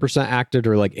 100% acted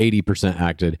or 80%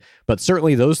 acted, but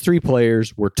certainly those three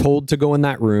players were told to go in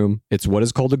that room. It's what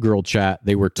is called a girl chat.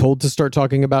 They were told to start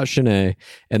talking about Shanae,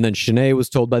 and then Shanae was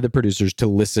told by the producers to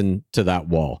listen to that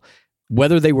wall.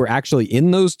 Whether they were actually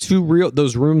in those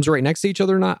those rooms right next to each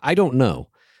other or not, I don't know.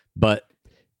 But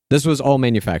this was all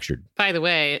manufactured. By the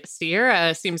way,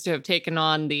 Sierra seems to have taken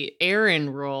on the Aaron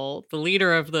role, the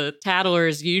leader of the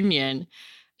Tattlers Union.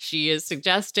 She is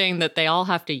suggesting that they all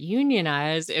have to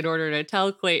unionize in order to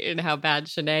tell Clayton how bad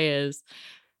Shanae is.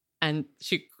 And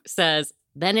she says,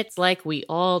 then it's like we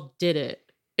all did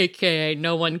it, aka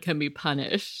no one can be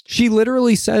punished. She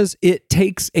literally says it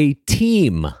takes a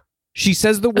team. She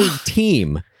says the word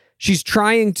team. She's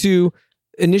trying to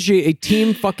initiate a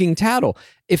team fucking tattle.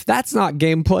 If that's not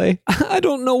gameplay, I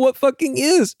don't know what fucking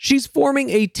is. She's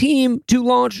forming a team to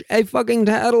launch a fucking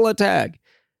tattle attack.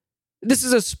 This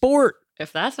is a sport.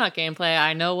 If that's not gameplay,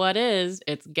 I know what is.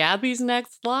 It's Gabby's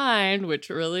next line, which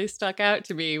really stuck out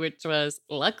to me, which was,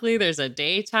 luckily there's a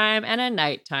daytime and a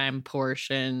nighttime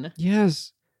portion.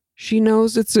 Yes. She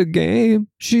knows it's a game.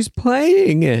 She's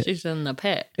playing it. She's in the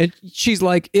pit. And she's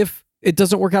like, if it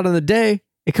doesn't work out in the day,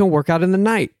 it can work out in the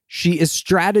night. She is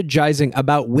strategizing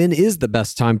about when is the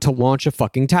best time to launch a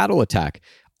fucking tattle attack.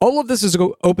 All of this is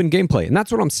open gameplay, and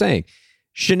that's what I'm saying.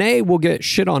 Shanae will get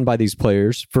shit on by these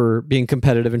players for being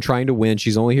competitive and trying to win.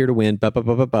 She's only here to win.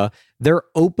 They're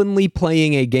openly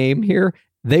playing a game here.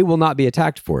 They will not be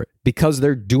attacked for it because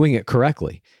they're doing it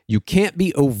correctly. You can't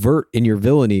be overt in your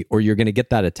villainy or you're going to get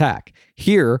that attack.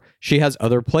 Here, she has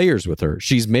other players with her.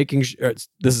 She's making...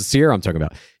 this is Sierra I'm talking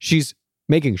about. She's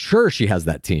making sure she has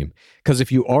that team. Because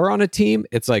if you are on a team,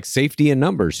 it's like safety in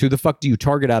numbers. Who the fuck do you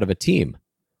target out of a team?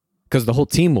 Because the whole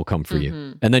team will come for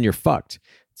you. And then you're fucked.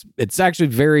 It's actually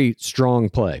very strong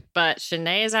play. But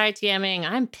Shanae is ITMing.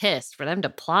 I'm pissed for them to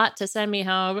plot to send me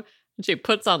home. And she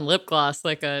puts on lip gloss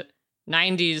like a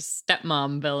 90s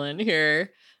stepmom villain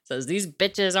here. Says, these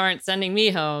bitches aren't sending me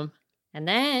home. And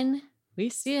then we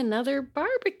see another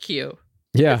barbecue.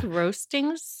 Yeah. With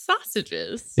roasting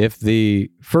sausages. If the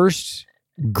first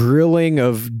grilling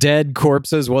of dead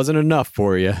corpses wasn't enough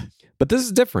for you. But this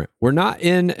is different. We're not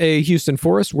in a Houston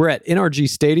Forest. We're at NRG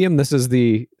Stadium. This is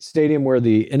the stadium where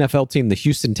the NFL team, the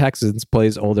Houston Texans,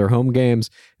 plays all their home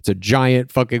games. It's a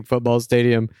giant fucking football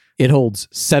stadium. It holds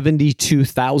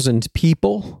 72,000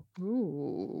 people.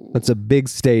 Ooh. That's a big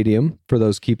stadium for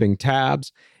those keeping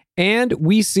tabs. And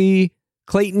we see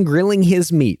Clayton grilling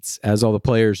his meats as all the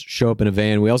players show up in a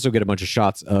van. We also get a bunch of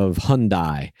shots of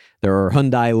Hyundai. There are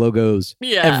Hyundai logos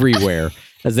everywhere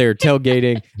as they're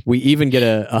tailgating. We even get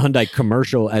a Hyundai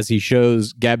commercial as he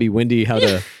shows Gabby Windy how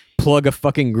to plug a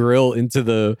fucking grill into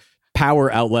the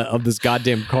power outlet of this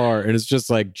goddamn car. And it's just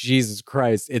like, Jesus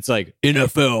Christ. It's like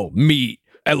NFL meat.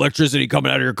 Electricity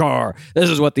coming out of your car. This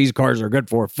is what these cars are good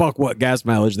for. Fuck what gas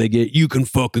mileage they get. You can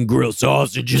fucking grill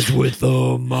sausages with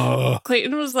them.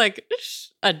 Clayton was like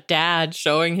a dad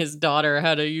showing his daughter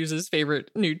how to use his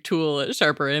favorite new tool at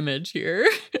Sharper Image here.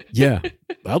 Yeah,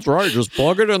 that's right. Just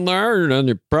plug it in there and then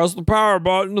you press the power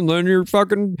button and then your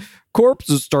fucking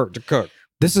corpses start to cook.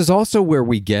 This is also where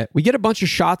we get a bunch of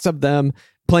shots of them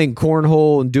playing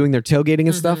cornhole and doing their tailgating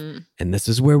and stuff. And this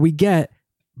is where we get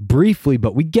briefly,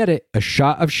 but we get it, a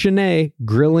shot of Shanae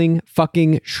grilling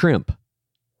fucking shrimp.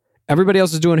 Everybody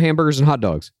else is doing hamburgers and hot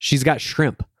dogs. She's got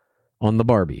shrimp on the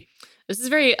Barbie. This is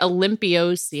very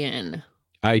Olympiosian.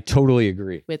 I totally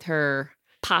agree. With her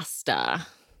pasta.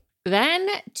 Then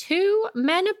two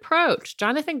men approach.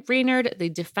 Jonathan Greenard, the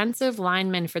defensive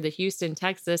lineman for the Houston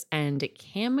Texans, and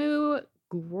Camu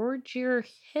Gorgier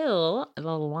Hill, the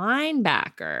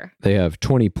linebacker. They have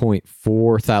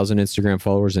 20.4 thousand Instagram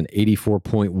followers and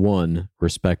 84.1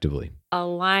 respectively. A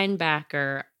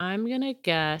linebacker. I'm going to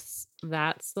guess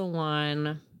that's the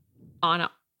one on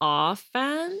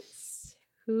offense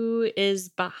who is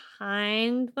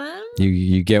behind them.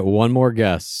 You get one more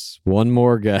guess. One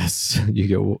more guess. You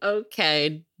get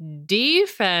Okay,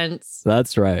 defense.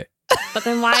 That's right. But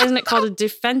then why isn't it called a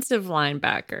defensive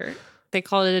linebacker? They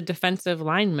call it a defensive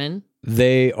lineman.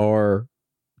 They are,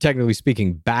 technically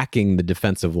speaking, backing the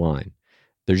defensive line.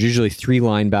 There's usually three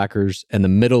linebackers and the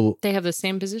middle. They have the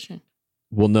same position.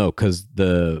 Well, no, because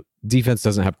the defense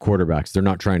doesn't have quarterbacks. They're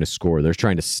not trying to score. They're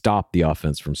trying to stop the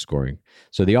offense from scoring.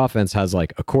 So the offense has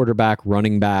like a quarterback,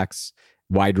 running backs,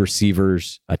 wide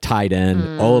receivers, a tight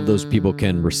end. All of those people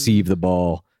can receive the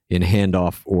ball in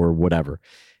handoff or whatever.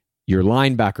 Your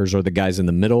linebackers are the guys in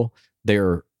the middle.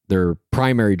 Their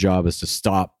primary job is to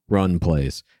stop run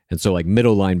plays. And so like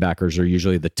middle linebackers are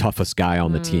usually the toughest guy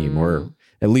on the team, or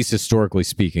at least historically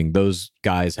speaking, those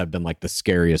guys have been like the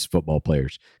scariest football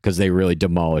players because they really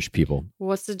demolish people.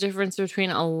 What's the difference between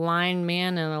a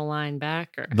lineman and a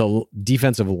linebacker? The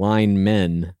defensive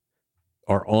linemen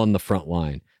are on the front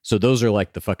line. So those are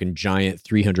like the fucking giant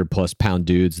 300 plus pound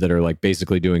dudes that are like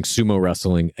basically doing sumo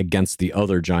wrestling against the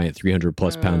other giant 300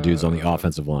 plus pound dudes on the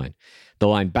offensive line. The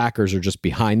linebackers are just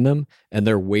behind them and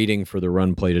they're waiting for the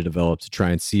run play to develop to try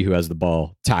and see who has the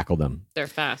ball, tackle them. They're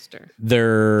faster. They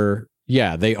are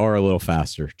a little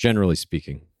faster, generally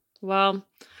speaking. Well,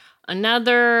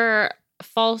 another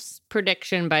false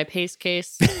prediction by Pace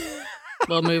Case.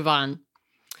 We'll move on.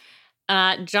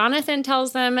 Jonathan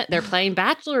tells them they're playing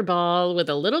bachelor ball with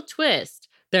a little twist.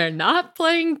 They're not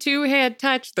playing two-hand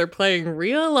touch. They're playing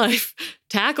real life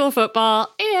tackle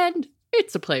football, and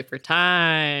it's a play for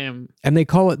time. And they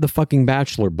call it the fucking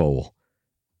Bachelor Bowl.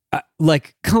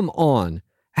 Come on.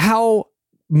 How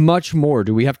much more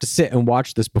do we have to sit and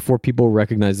watch this before people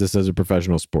recognize this as a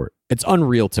professional sport? It's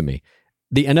unreal to me.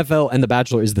 The NFL and The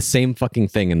Bachelor is the same fucking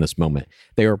thing in this moment.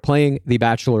 They are playing the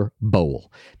Bachelor Bowl.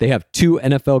 They have two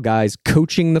NFL guys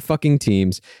coaching the fucking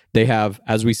teams. They have,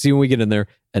 as we see when we get in there,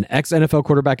 an ex-NFL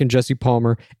quarterback in Jesse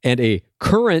Palmer and a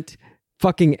current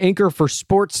fucking anchor for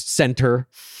Sports Center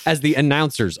as the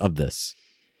announcers of this.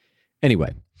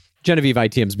 Anyway, Genevieve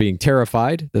ITM's being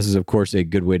terrified. This is, of course, a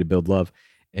good way to build love.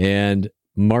 And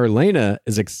Marlena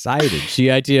is excited. She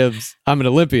ITMs, I'm an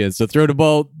Olympian, so throw the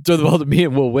ball to me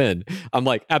and we'll win. I'm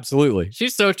like, absolutely.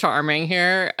 She's so charming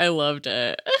here. I loved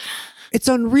it. It's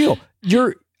unreal.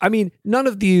 None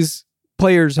of these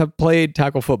players have played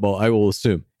tackle football, I will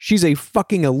assume. She's a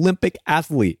fucking Olympic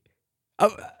athlete.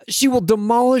 She will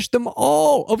demolish them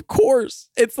all, of course.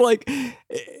 It's like,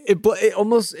 it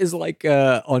almost is like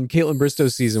on Caitlin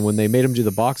Bristow's season when they made him do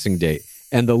the boxing date.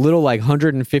 And the little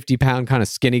 150 pound kind of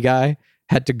skinny guy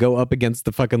had to go up against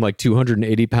the fucking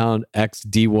 280 pound ex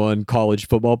D1 college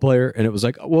football player. And it was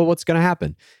like, well, what's going to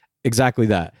happen? Exactly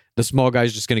that. The small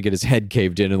guy's just going to get his head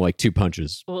caved in 2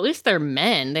 punches. Well, at least they're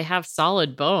men. They have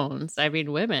solid bones. I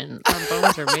mean, women, our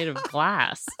bones are made of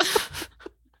glass.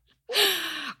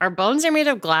 Our bones are made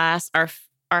of glass. Our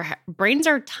brains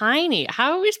are tiny.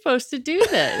 How are we supposed to do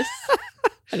this?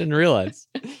 I didn't realize.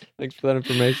 Thanks for that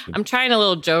information. I'm trying a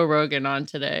little Joe Rogan on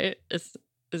today. Is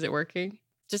it working?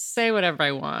 Just say whatever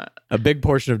I want. A big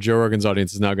portion of Joe Rogan's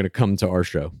audience is now going to come to our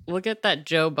show. We'll get that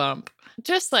Joe bump.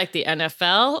 Just like the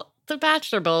NFL, the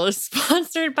Bachelor Bowl is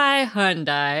sponsored by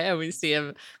Hyundai, and we see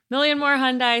a million more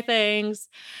Hyundai things.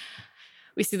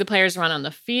 We see the players run on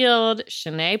the field.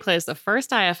 Shanae plays the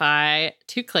first IFI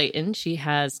to Clayton. She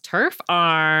has turf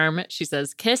arm. She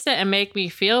says, kiss it and make me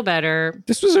feel better.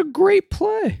 This was a great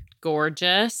play.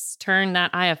 Gorgeous. Turn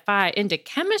that IFI into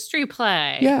chemistry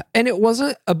play. Yeah, and it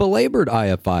wasn't a belabored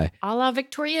IFI. A la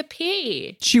Victoria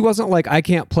P. She wasn't like, I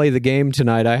can't play the game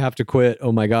tonight. I have to quit.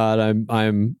 Oh my God,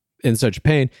 I'm in such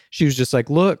pain. She was just like,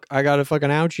 look, I got a fucking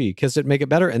ouchie. Kiss it, make it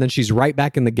better. And then she's right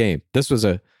back in the game.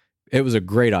 It was a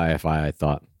great IFI, I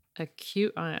thought. A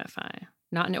cute IFI.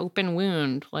 Not an open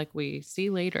wound like we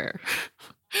see later.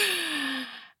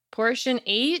 Portion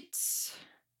 8.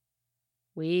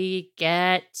 We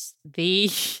get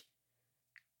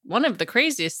one of the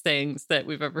craziest things that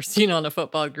we've ever seen on a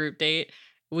football group date.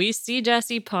 We see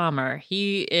Jesse Palmer.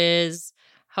 He is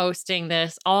hosting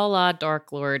this a la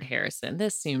Dark Lord Harrison.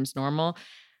 This seems normal.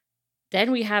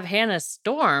 Then we have Hannah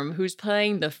Storm, who's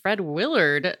playing the Fred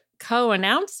Willard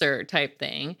co-announcer type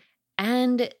thing.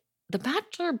 And the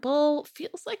Bachelor Bowl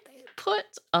feels like they put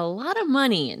a lot of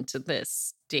money into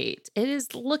this date. It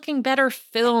is looking better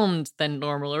filmed than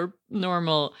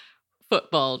normal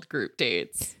football group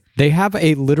dates. They have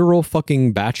a literal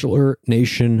fucking Bachelor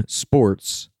Nation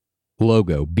Sports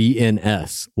logo,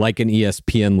 BNS, like an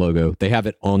ESPN logo. They have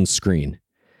it on screen.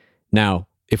 Now,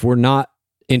 if we're not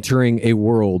entering a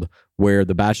world where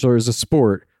The Bachelor is a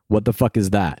sport, what the fuck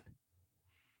is that?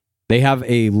 They have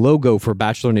a logo for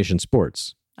Bachelor Nation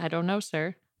Sports. I don't know,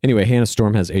 sir. Anyway, Hannah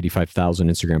Storm has 85,000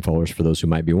 Instagram followers, for those who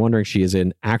might be wondering. She is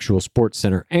an actual Sports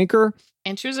Center anchor.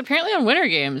 And she was apparently on Winter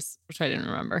Games, which I didn't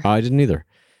remember. I didn't either.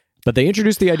 But they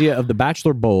introduced the idea of the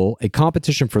Bachelor Bowl, a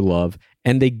competition for love,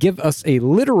 and they give us a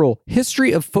literal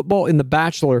history of football in The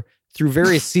Bachelor through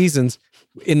various seasons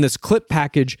in this clip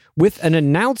package with an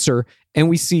announcer. And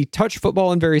we see touch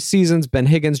football in various seasons. Ben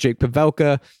Higgins, Jake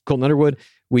Pavelka, Colton Underwood.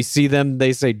 We see them.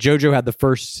 They say JoJo had the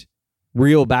first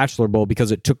real Bachelor Bowl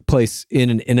because it took place in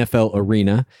an NFL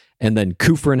arena. And then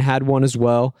Kufrin had one as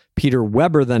well. Peter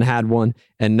Weber then had one.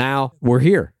 And now we're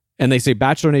here. And they say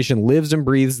Bachelor Nation lives and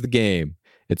breathes the game.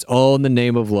 It's all in the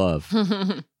name of love.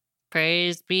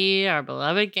 Praise be our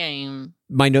beloved game.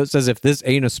 My note says, if this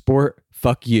ain't a sport,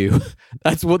 fuck you.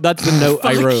 That's the note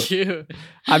I wrote. Fuck you.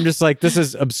 I'm just like, this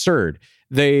is absurd.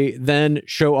 They then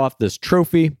show off this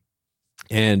trophy.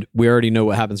 And we already know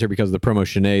what happens here because the promo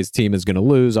Shanae's team is going to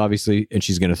lose, obviously, and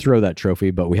she's going to throw that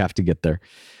trophy, but we have to get there.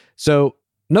 So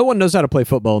no one knows how to play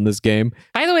football in this game.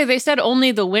 By the way, they said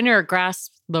only the winner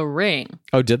grasps the ring.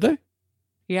 Oh, did they?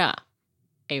 Yeah.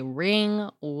 A ring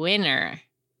winner.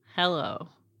 Hello.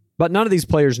 But none of these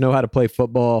players know how to play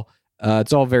football.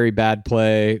 It's all very bad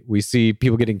play. We see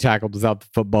people getting tackled without the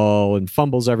football and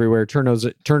fumbles everywhere,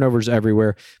 turnovers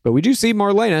everywhere. But we do see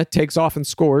Marlena takes off and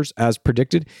scores as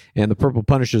predicted, and the Purple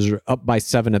Punishers are up by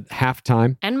 7 at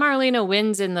halftime. And Marlena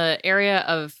wins in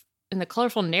the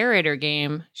colorful narrator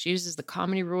game. She uses the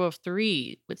comedy rule of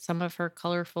 3 with some of her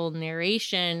colorful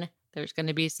narration. There's going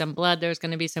to be some blood. There's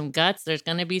going to be some guts. There's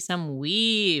going to be some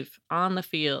weave on the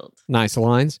field. Nice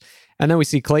lines. And then we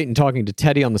see Clayton talking to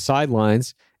Teddy on the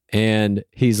sidelines. And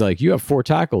he's like, you have 4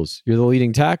 tackles. You're the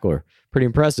leading tackler. Pretty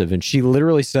impressive. And she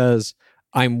literally says,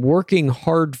 I'm working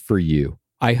hard for you.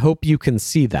 I hope you can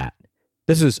see that.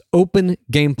 This is open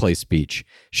gameplay speech.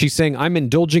 She's saying, I'm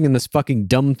indulging in this fucking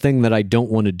dumb thing that I don't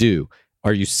want to do.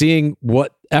 Are you seeing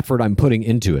what effort I'm putting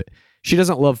into it? She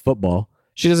doesn't love football.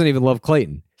 She doesn't even love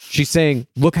Clayton. She's saying,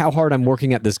 look how hard I'm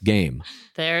working at this game.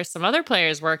 There's some other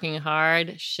players working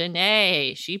hard.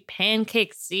 Shanae, she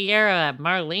pancakes Sierra.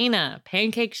 Marlena,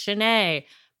 pancakes Shanae.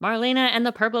 Marlena and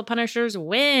the Purple Punishers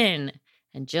win.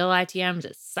 And Jill ITMs,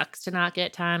 it sucks to not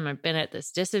get time. I've been at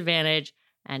this disadvantage,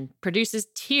 and produces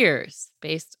tears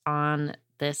based on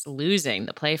this losing,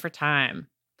 the play for time.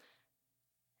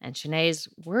 And Shanae's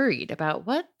worried about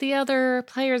what the other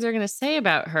players are going to say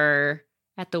about her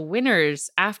at the winner's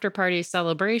after-party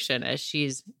celebration as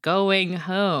she's going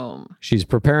home. She's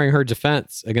preparing her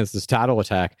defense against this title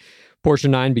attack.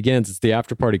 Portion 9 begins. It's the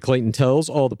after-party. Clayton tells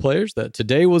all the players that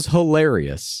today was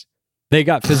hilarious. They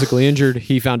got physically injured.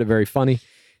 He found it very funny.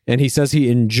 And he says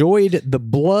he enjoyed the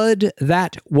blood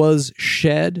that was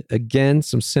shed. Again,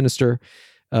 some sinister.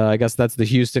 I guess that's the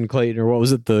Houston Clayton, or what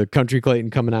was it? The country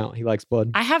Clayton coming out. He likes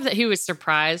blood. I have that he was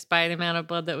surprised by the amount of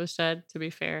blood that was shed, to be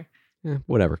fair.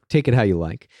 Whatever. Take it how you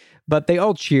like. But they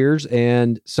all cheers,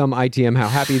 and some ITM how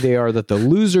happy they are that the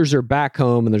losers are back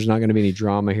home and there's not going to be any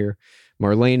drama here.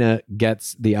 Marlena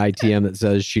gets the ITM that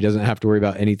says she doesn't have to worry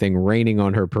about anything raining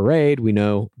on her parade. We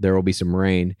know there will be some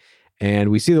rain.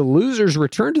 And we see the losers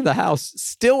return to the house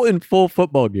still in full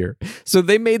football gear. So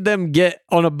they made them get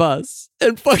on a bus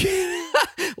and fucking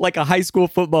like a high school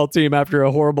football team after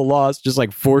a horrible loss, just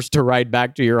like forced to ride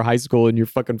back to your high school in your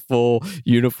fucking full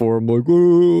uniform. Like,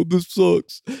 oh, this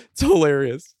sucks. It's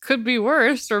hilarious. Could be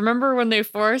worse. Remember when they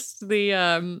forced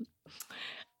the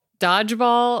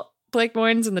dodgeball, Blake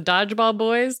Moynes and the dodgeball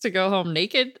boys to go home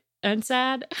naked and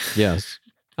sad? Yes,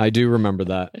 I do remember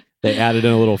that. They added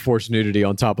in a little forced nudity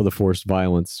on top of the forced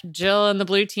violence. Jill and the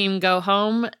blue team go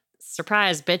home.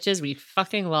 Surprise, bitches, we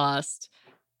fucking lost.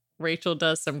 Rachel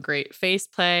does some great face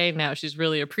play. Now she's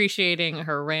really appreciating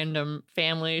her random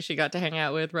family she got to hang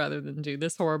out with rather than do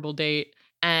this horrible date.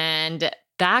 And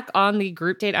back on the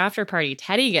group date after party,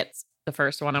 Teddy gets the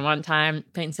first one-on-one time.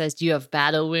 Peyton says, "Do you have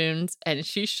battle wounds?" And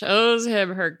she shows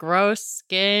him her gross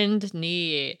skinned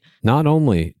knee. Not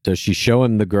only does she show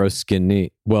him the gross skinned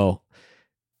knee, well,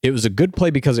 it was a good play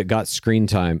because it got screen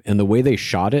time, and the way they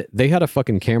shot it, they had a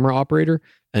fucking camera operator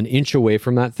an inch away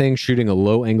from that thing shooting a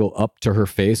low angle up to her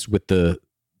face with the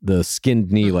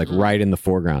skinned knee like right in the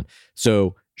foreground.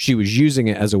 So she was using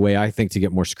it as a way, I think, to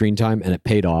get more screen time, and it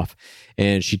paid off.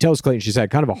 And she tells Clayton she's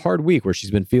had kind of a hard week where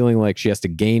she's been feeling like she has to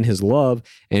gain his love,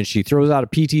 and she throws out a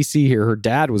PTC here. Her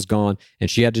dad was gone, and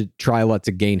she had to try a lot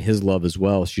to gain his love as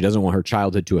well. She doesn't want her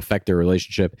childhood to affect their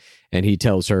relationship, and he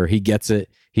tells her he gets it.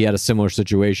 He had a similar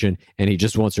situation, and he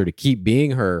just wants her to keep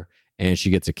being her, and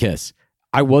she gets a kiss.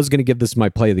 I was going to give this my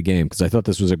play of the game because I thought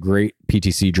this was a great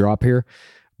PTC drop here,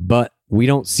 but we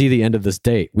don't see the end of this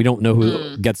date. We don't know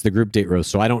who gets the group date rose,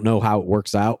 so I don't know how it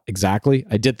works out exactly.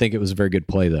 I did think it was a very good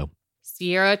play, though.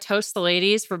 Sierra toasts the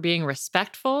ladies for being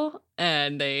respectful,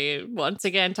 and they once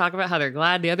again talk about how they're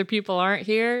glad the other people aren't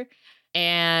here.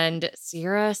 And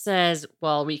Sierra says,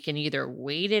 well, we can either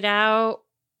wait it out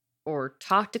or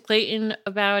talk to Clayton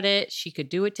about it. She could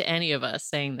do it to any of us,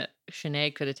 saying that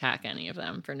Shanae could attack any of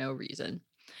them for no reason.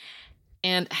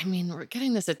 And I mean, we're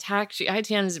getting this attack.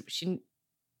 Clayton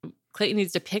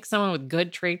needs to pick someone with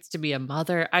good traits to be a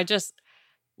mother.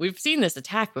 We've seen this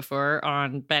attack before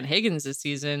on Ben Higgins this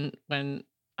season when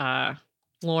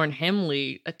Lauren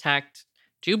Hemley attacked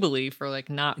Jubilee for like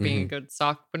not being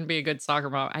wouldn't be a good soccer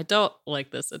mom. I don't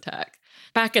like this attack.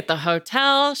 Back at the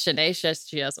hotel, Shanae says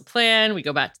she has a plan. We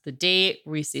go back to the date.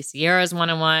 We see Sierra's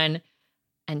one-on-one,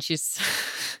 and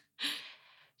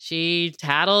she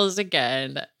tattles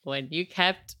again. When you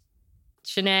kept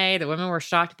Shanae, the women were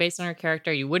shocked based on her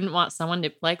character. You wouldn't want someone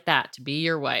like that to be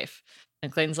your wife.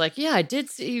 And Clayton's like, yeah, I did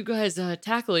see you guys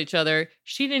tackle each other.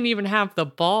 She didn't even have the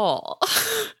ball.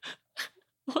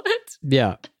 What?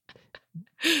 Yeah.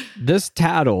 This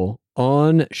tattle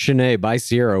on Shanae by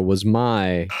Sierra was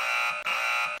my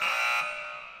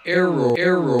error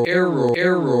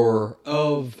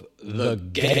of the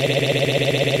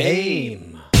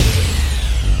game.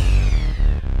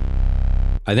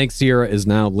 I think Sierra is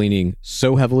now leaning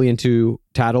so heavily into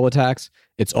tattle attacks.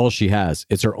 It's all she has.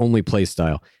 It's her only play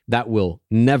style. That will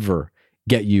never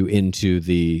get you into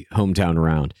the hometown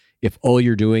round. If all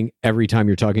you're doing every time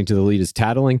you're talking to the lead is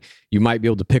tattling, you might be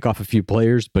able to pick off a few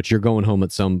players, but you're going home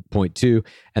at some point too.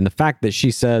 And the fact that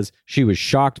she says she was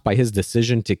shocked by his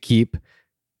decision to keep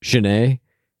Shanae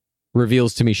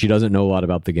reveals to me she doesn't know a lot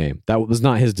about the game. That was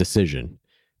not his decision.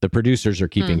 The producers are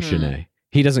keeping Shanae.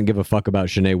 He doesn't give a fuck about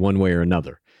Shanae one way or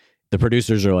another. The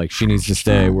producers are like, she needs to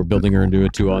stay. We're building her into a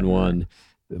 2-on-1.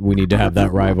 We need to have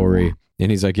that rivalry.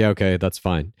 And he's like, yeah, okay, that's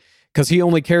fine. Because he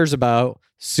only cares about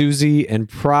Susie and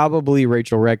probably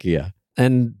Rachel Recchia.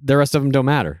 And the rest of them don't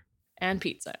matter. And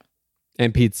pizza.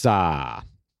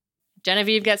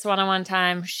 Genevieve gets one-on-one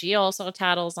time. She also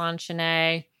tattles on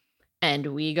Shanae.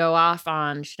 And we go off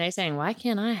on Shanae saying, why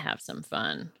can't I have some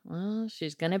fun? Well,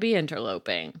 she's going to be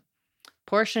interloping.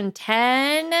 Portion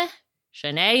 10,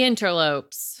 Shanae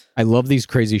interlopes. I love these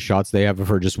crazy shots they have of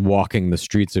her just walking the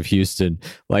streets of Houston.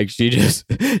 Like she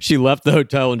left the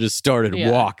hotel and just started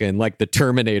walking like the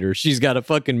Terminator. She's got a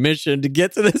fucking mission to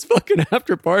get to this fucking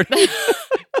after party.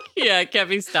 Yeah, it can't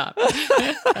be stopped.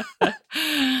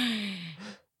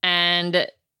 And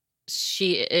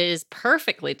she is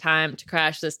perfectly timed to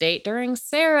crash this date during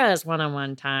Sarah's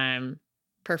one-on-one time.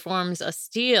 Performs a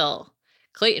steal.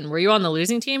 Clayton, were you on the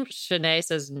losing team? Shanae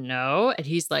says no. And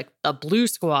he's like, the blue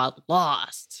squad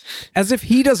lost. As if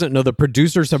he doesn't know the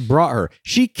producers have brought her.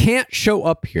 She can't show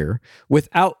up here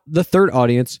without the third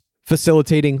audience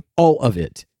facilitating all of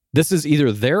it. This is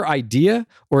either their idea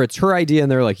or it's her idea.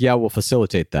 And they're like, yeah, we'll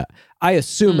facilitate that. I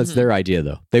assume it's their idea,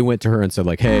 though. They went to her and said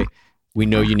like, hey, we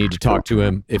know you need to talk to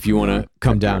him if you want to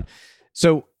come down.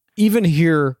 So even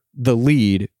here the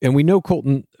lead, and we know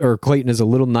Clayton is a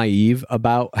little naive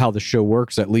about how the show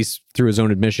works, at least through his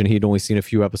own admission. He'd only seen a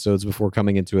few episodes before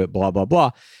coming into it, blah, blah,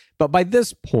 blah. But by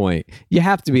this point, you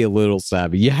have to be a little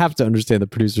savvy. You have to understand the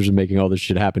producers are making all this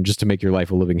shit happen just to make your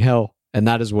life a living hell. And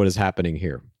that is what is happening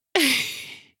here.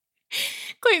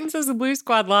 Clayton says the Blue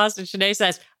Squad lost, and Shanae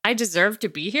says, I deserve to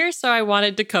be here, so I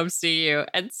wanted to come see you.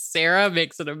 And Sarah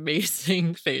makes an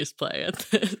amazing faceplay at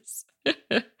this.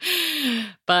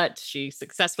 But she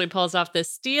successfully pulls off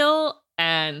this steal,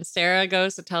 and Sarah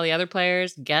goes to tell the other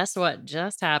players, guess what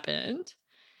just happened?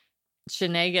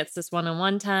 Shanae gets this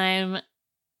one-on-one time,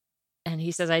 and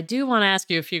he says, I do want to ask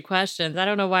you a few questions. I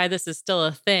don't know why this is still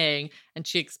a thing. And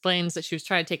she explains that she was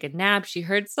trying to take a nap. She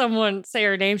heard someone say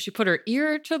her name. She put her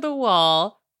ear to the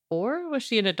wall. Or was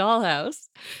she in a dollhouse?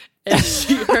 And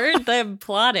she heard them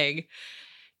plotting.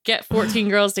 Get 14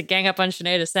 girls to gang up on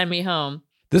Shanae to send me home.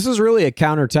 This is really a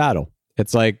counter tattle.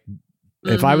 It's like,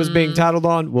 if I was being tattled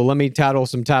on, well, let me tattle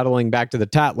some tattling back to the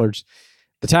tattlers.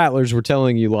 The tattlers were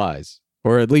telling you lies.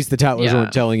 Or at least the tattlers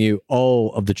weren't telling you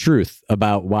all of the truth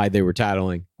about why they were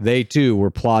tattling. They, too,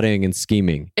 were plotting and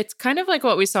scheming. It's kind of like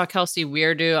what we saw Kelsey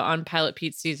Weir do on Pilot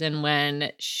Pete's season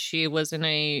when she was in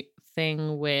a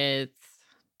thing with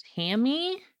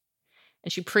Tammy.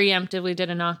 And she preemptively did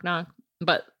a knock-knock.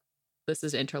 But this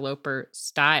is interloper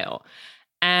style.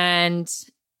 And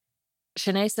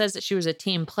Shanae says that she was a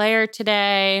team player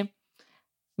today.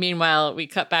 Meanwhile, we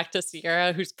cut back to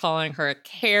Sierra, who's calling her a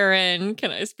Karen. Can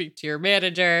I speak to your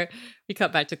manager? We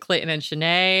cut back to Clayton and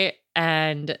Shanae,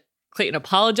 and Clayton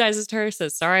apologizes to her,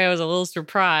 says, sorry, I was a little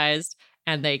surprised,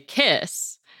 and they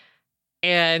kiss.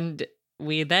 And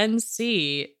we then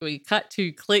we cut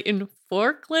to Clayton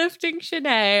forklifting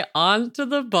Shanae onto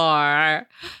the bar.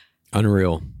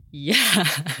 Unreal.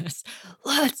 Yes.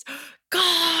 Let's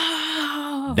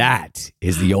go. That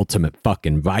is the ultimate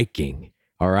fucking Viking.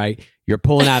 All right? You're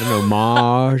pulling out an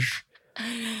homage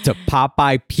to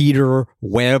Popeye Peter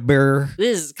Weber.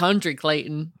 This is country,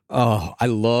 Clayton. Oh, I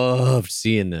loved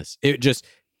seeing this. It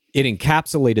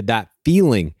encapsulated that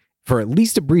feeling for at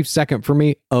least a brief second for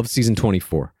me of season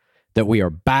 24, that we are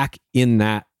back in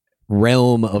that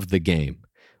realm of the game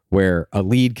where a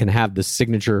lead can have the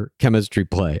signature chemistry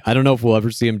play. I don't know if we'll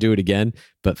ever see him do it again,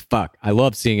 but fuck, I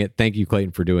love seeing it. Thank you,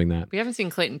 Clayton, for doing that. We haven't seen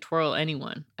Clayton twirl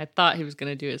anyone. I thought he was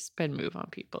going to do a spin move on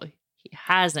people. He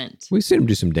hasn't. We've seen him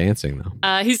do some dancing,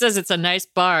 though. He says it's a nice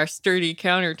bar, sturdy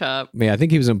countertop. I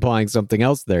think he was implying something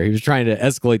else there. He was trying to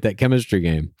escalate that chemistry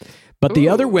game. But the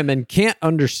other women can't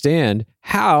understand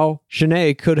how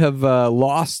Shanae could have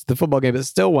lost the football game, but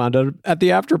still wound up at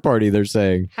the after party, they're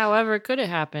saying. However could it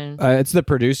happen? It's the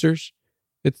producers.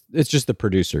 It's just the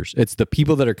producers. It's the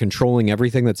people that are controlling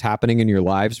everything that's happening in your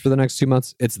lives for the next 2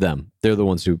 months. It's them. They're the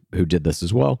ones who did this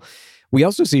as well. We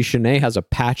also see Shanae has a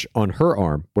patch on her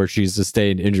arm where she's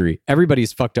sustained injury.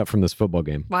 Everybody's fucked up from this football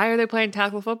game. Why are they playing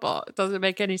tackle football? It doesn't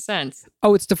make any sense.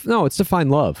 Oh, it's to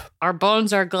find love. Our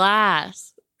bones are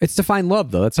glass. It's to find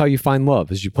love, though. That's how you find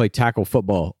love, is you play tackle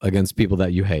football against people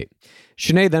that you hate.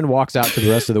 Shanae then walks out to the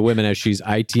rest of the women as she's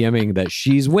ITMing that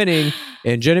she's winning.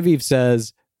 And Genevieve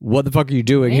says, what the fuck are you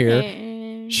doing here?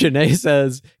 Shanae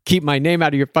says, keep my name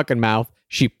out of your fucking mouth.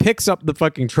 She picks up the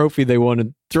fucking trophy they won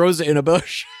and throws it in a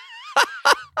bush.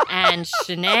 And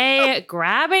Shanae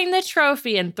grabbing the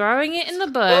trophy and throwing it in the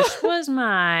bush was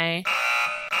my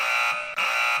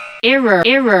error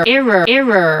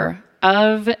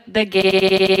of the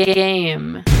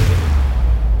game.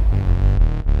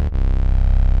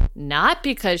 Not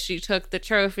because she took the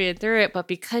trophy and threw it, but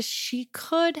because she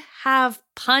could have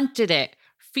punted it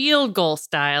field goal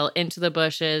style into the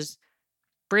bushes,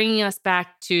 bringing us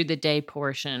back to the day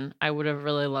portion. I would have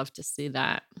really loved to see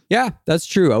that. Yeah, that's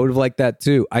true. I would have liked that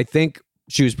too. I think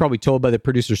she was probably told by the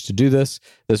producers to do this.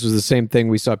 This was the same thing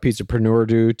we saw Pizzapreneur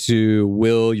do to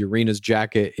Will Urina's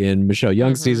jacket in Michelle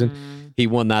Young's season. He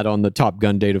won that on the Top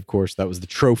Gun date, of course. That was the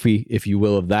trophy, if you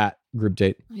will, of that group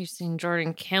date. We've seen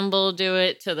Jordan Kimball do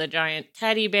it to the giant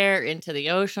teddy bear into the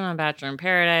ocean on Bachelor in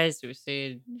Paradise. We've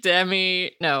seen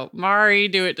Mari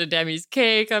do it to Demi's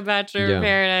cake on Bachelor in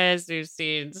Paradise. We've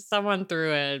seen someone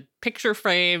threw a picture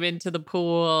frame into the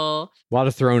pool. A lot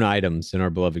of thrown items in our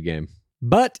beloved game.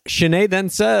 But Shanae then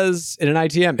says in an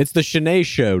ITM, it's the Shanae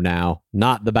show now,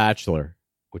 not The Bachelor,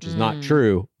 which is not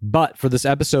true. But for this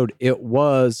episode, it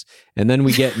was. And then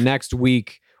we get next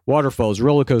week, waterfalls,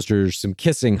 roller coasters, some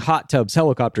kissing, hot tubs,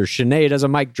 helicopters. Shanae does a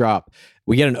mic drop.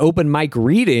 We get an open mic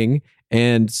reading,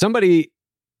 and somebody,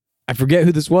 I forget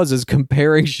who this was, is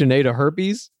comparing Shanae to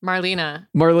herpes. Marlena.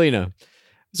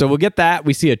 So we'll get that.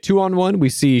 We see a 2-on-1. We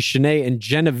see Shanae and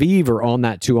Genevieve are on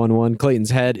that 2-on-1. Clayton's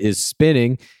head is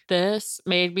spinning. This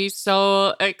made me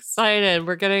so excited.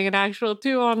 We're getting an actual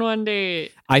 2-on-1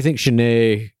 date. I think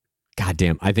Shanae,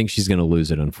 goddamn, I think she's going to lose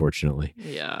it, unfortunately.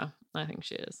 Yeah, I think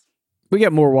she is. We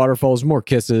get more waterfalls, more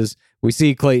kisses. We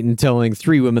see Clayton telling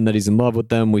 3 women that he's in love with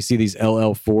them. We see these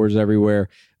LL4s everywhere.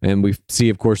 And we see,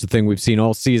 of course, the thing we've seen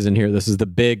all season here. This is the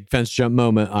big fence jump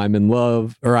moment. I'm in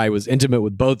love, or I was intimate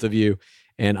with both of you,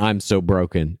 and I'm so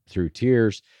broken, through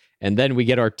tears. And then we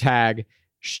get our tag.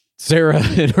 Sarah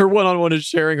in her one-on-one is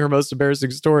sharing her most embarrassing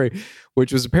story,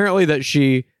 which was apparently that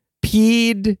she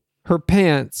peed her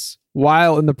pants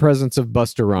while in the presence of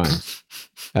Busta Rhymes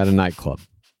at a nightclub.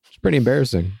 It's pretty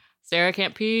embarrassing. Sarah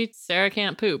can't pee. Sarah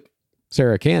can't poop.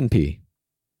 Sarah can pee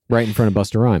right in front of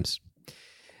Busta Rhymes.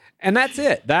 And that's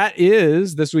it. That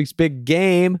is this week's big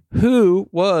game. Who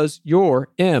was your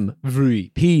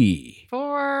MVP?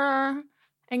 For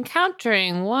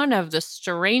encountering one of the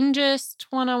strangest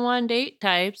one-on-one date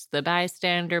types, the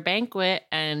bystander banquet,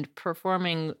 and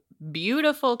performing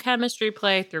beautiful chemistry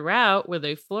play throughout with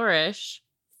a flourish,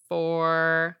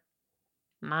 for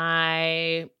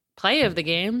my play of the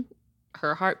game,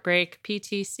 her heartbreak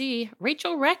PTC,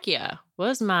 Rachel Recchia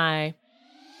was my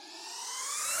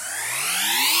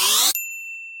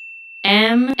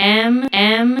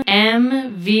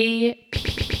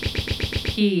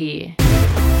MVP.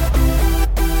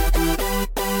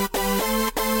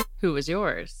 Who was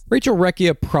yours? Rachel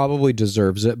Recchia probably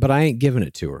deserves it, but I ain't giving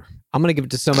it to her. I'm going to give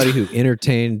it to somebody who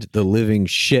entertained the living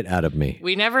shit out of me.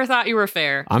 We never thought you were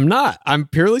fair. I'm not. I'm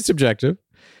purely subjective,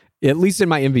 at least in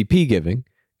my MVP giving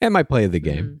and my play of the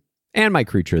game and my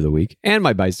creature of the week and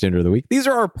my bystander of the week. These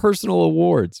are our personal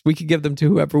awards. We can give them to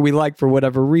whoever we like for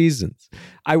whatever reasons.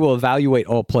 I will evaluate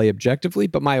all play objectively,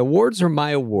 but my awards are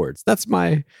my awards. That's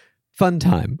my fun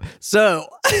time. So...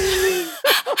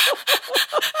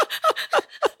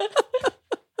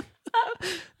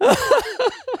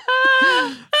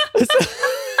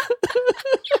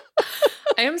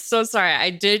 I am so sorry. I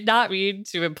did not mean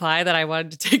to imply that I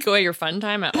wanted to take away your fun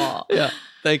time at all. Yeah,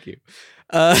 thank you.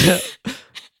 Oh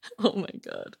my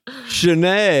God.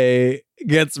 Shanae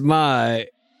gets my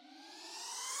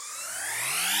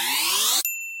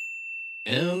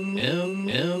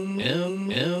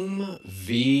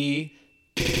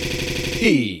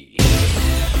MVP.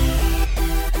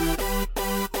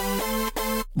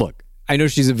 Look, I know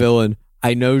she's a villain.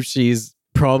 I know she's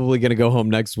probably going to go home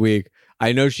next week.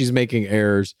 I know she's making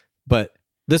errors, but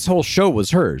this whole show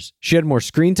was hers. She had more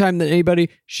screen time than anybody.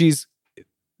 She's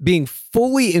being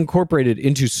fully incorporated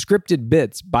into scripted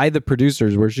bits by the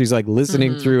producers where she's like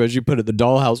listening through, as you put it, the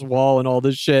dollhouse wall and all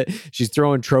this shit. She's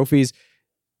throwing trophies.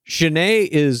 Shanae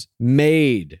is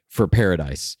made for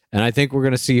Paradise. And I think we're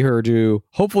going to see her do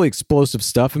hopefully explosive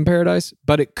stuff in Paradise,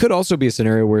 but it could also be a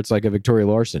scenario where it's like a Victoria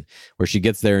Larson, where she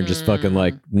gets there and just fucking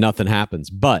like nothing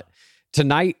happens. But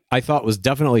tonight I thought was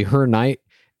definitely her night.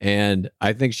 And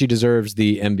I think she deserves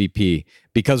the MVP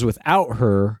because without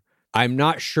her, I'm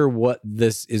not sure what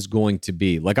this is going to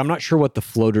be. Like, I'm not sure what the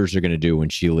floaters are going to do when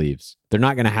she leaves. They're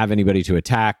not going to have anybody to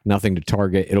attack, nothing to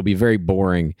target. It'll be very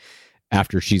boring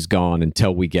after she's gone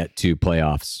until we get to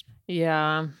playoffs.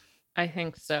 Yeah, I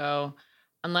think so.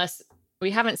 Unless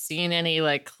we haven't seen any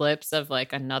like clips of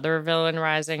like another villain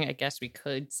rising, I guess we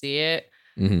could see it.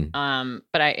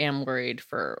 But I am worried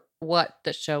for what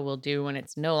the show will do when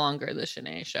it's no longer the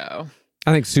Shanae show.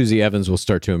 I think Susie Evans will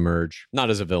start to emerge, not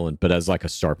as a villain, but as like a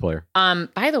star player.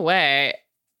 By the way,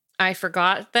 I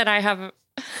forgot that I have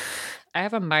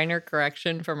a minor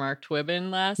correction from our Twibbin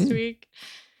last week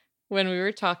when we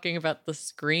were talking about the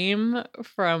scream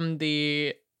from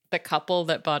the couple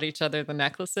that bought each other the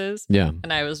necklaces. Yeah.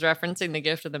 And I was referencing the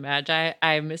Gift of the Magi.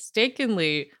 I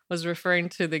mistakenly was referring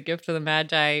to the Gift of the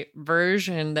Magi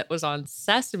version that was on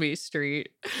Sesame Street.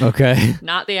 Okay.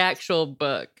 Not the actual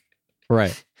book.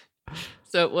 Right.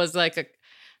 So it was like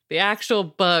the actual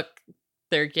book,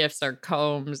 their gifts are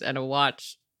combs and a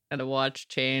watch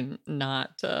chain,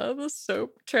 not the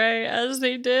soap tray as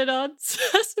they did on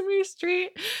Sesame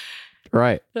Street.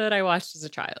 Right. That I watched as a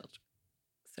child.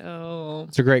 So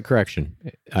it's a great correction.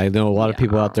 I know a lot of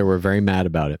people out there were very mad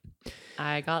about it.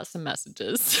 I got some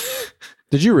messages.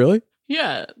 Did you really?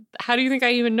 Yeah. How do you think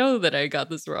I even know that I got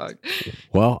this wrong?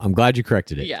 Well, I'm glad you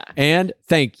corrected it. Yeah. And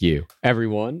thank you,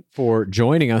 everyone, for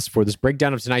joining us for this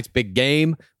breakdown of tonight's big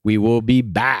game. We will be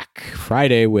back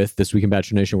Friday with This Week in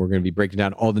Bachelor Nation. We're going to be breaking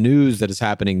down all the news that is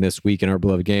happening this week in our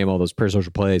beloved game, all those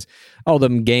parasocial plays, all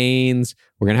them gains.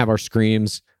 We're going to have our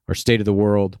screams, our state of the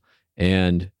world.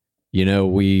 And, you know,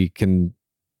 we can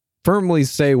firmly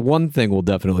say one thing will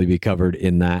definitely be covered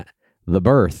in that: the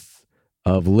birth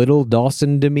of little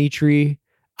Dawson Dimitri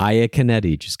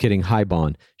Iaconetti. Just kidding.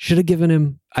 Hybon. Should have given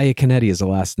him Iaconetti as a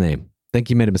last name. Think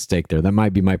you made a mistake there. That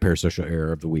might be my parasocial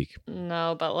error of the week.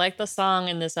 No, but like the song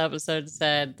in this episode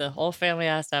said, the whole family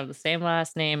has to have the same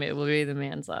last name. It will be the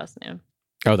man's last name.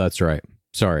 Oh, that's right.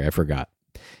 Sorry, I forgot.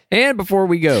 And before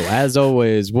we go, as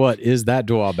always, what is that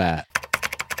drawback?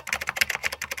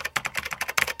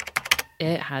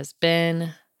 It has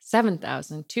been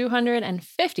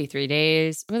 7,253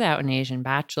 days without an Asian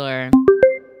bachelor.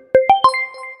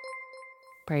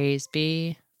 Praise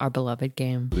be our beloved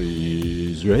game.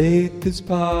 Please rate this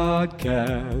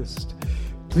podcast.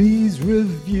 Please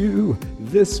review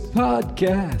this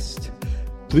podcast.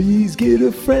 Please get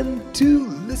a friend to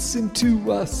listen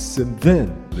to us. And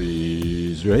then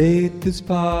please rate this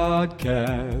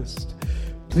podcast.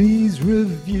 Please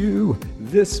review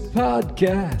this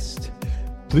podcast.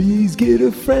 Please get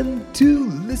a friend to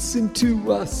listen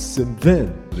to us. And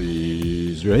then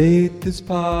please rate this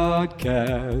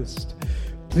podcast.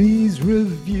 Please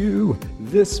review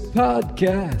this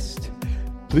podcast.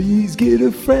 Please get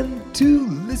a friend to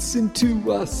listen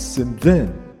to us. And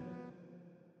then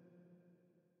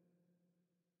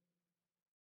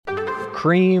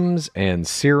creams and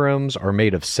serums are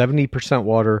made of 70%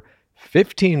 water,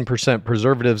 15%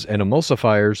 preservatives and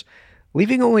emulsifiers,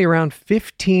 leaving only around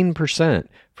 15%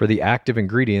 for the active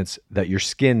ingredients that your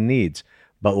skin needs.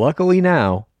 But luckily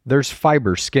now, there's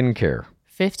Fiber Skincare.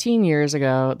 15 years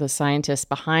ago, the scientists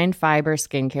behind Fiber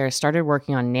Skincare started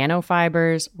working on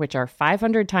nanofibers, which are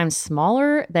 500 times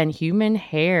smaller than human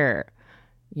hair.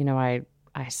 You know, I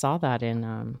saw that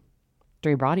in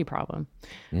Three Body Problem.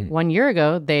 1 year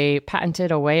ago, they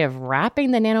patented a way of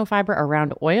wrapping the nanofiber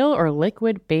around oil or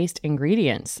liquid-based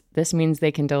ingredients. This means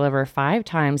they can deliver 5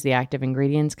 times the active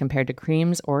ingredients compared to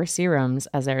creams or serums,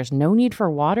 as there is no need for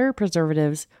water,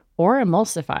 preservatives, or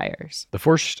emulsifiers. The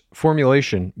first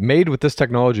formulation made with this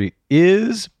technology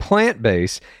is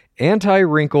plant-based,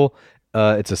 anti-wrinkle.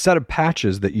 It's a set of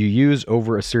patches that you use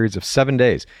over a series of 7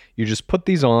 days. You just put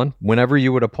these on whenever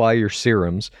you would apply your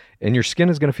serums, and your skin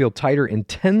is going to feel tighter in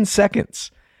 10 seconds.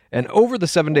 And over the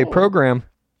 7-day program,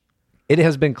 it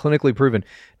has been clinically proven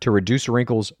to reduce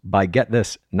wrinkles by, get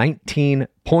this,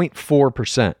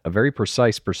 19.4%, a very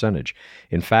precise percentage.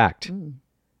 In fact,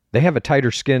 they have a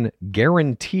tighter skin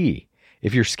guarantee.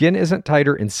 If your skin isn't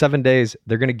tighter in 7 days,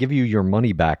 they're going to give you your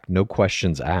money back, no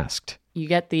questions asked. You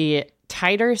get the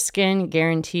tighter skin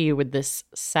guarantee with this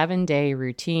 7-day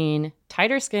routine.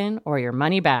 Tighter skin or your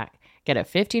money back. Get a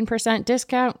 15%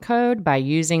 discount code by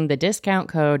using the discount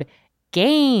code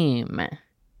GAME.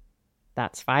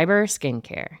 That's Fiber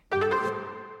Skincare.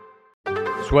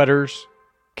 Sweaters,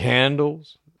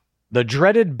 candles, the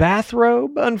dreaded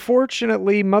bathrobe.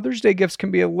 Unfortunately, Mother's Day gifts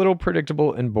can be a little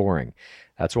predictable and boring.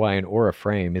 That's why an Aura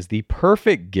frame is the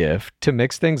perfect gift to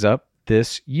mix things up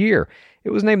this year. It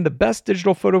was named the best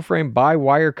digital photo frame by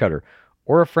Wirecutter.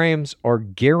 Aura frames are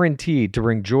guaranteed to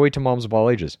bring joy to moms of all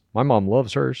ages. My mom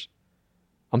loves hers.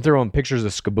 I'm throwing pictures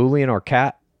of Skaboolian, our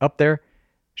cat, up there.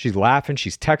 She's laughing.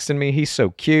 She's texting me. He's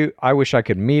so cute. I wish I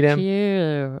could meet him.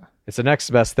 Cute. It's the next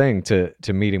best thing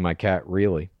to meeting my cat,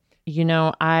 really. You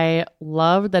know, I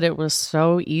love that it was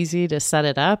so easy to set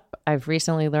it up. I've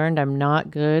recently learned I'm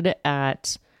not good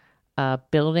at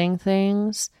building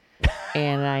things,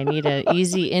 and I need an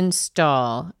easy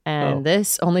install. And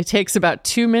this only takes about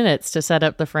 2 minutes to set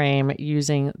up the frame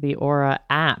using the Aura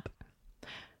app.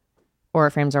 Aura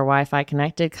frames are Wi-Fi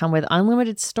connected, come with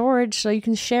unlimited storage, so you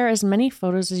can share as many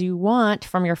photos as you want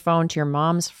from your phone to your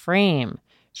mom's frame.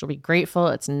 She'll be grateful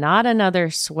it's not another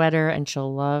sweater, and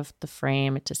she'll love the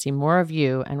frame to see more of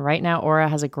you. And right now, Aura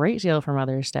has a great deal for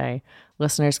Mother's Day.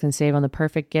 Listeners can save on the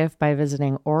perfect gift by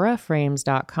visiting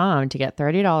auraframes.com to get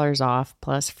 $30 off,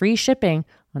 plus free shipping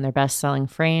on their best-selling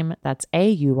frame. That's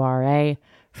AURA,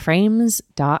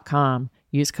 frames.com.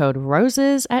 Use code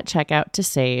ROSES at checkout to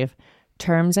save.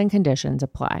 Terms and conditions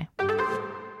apply.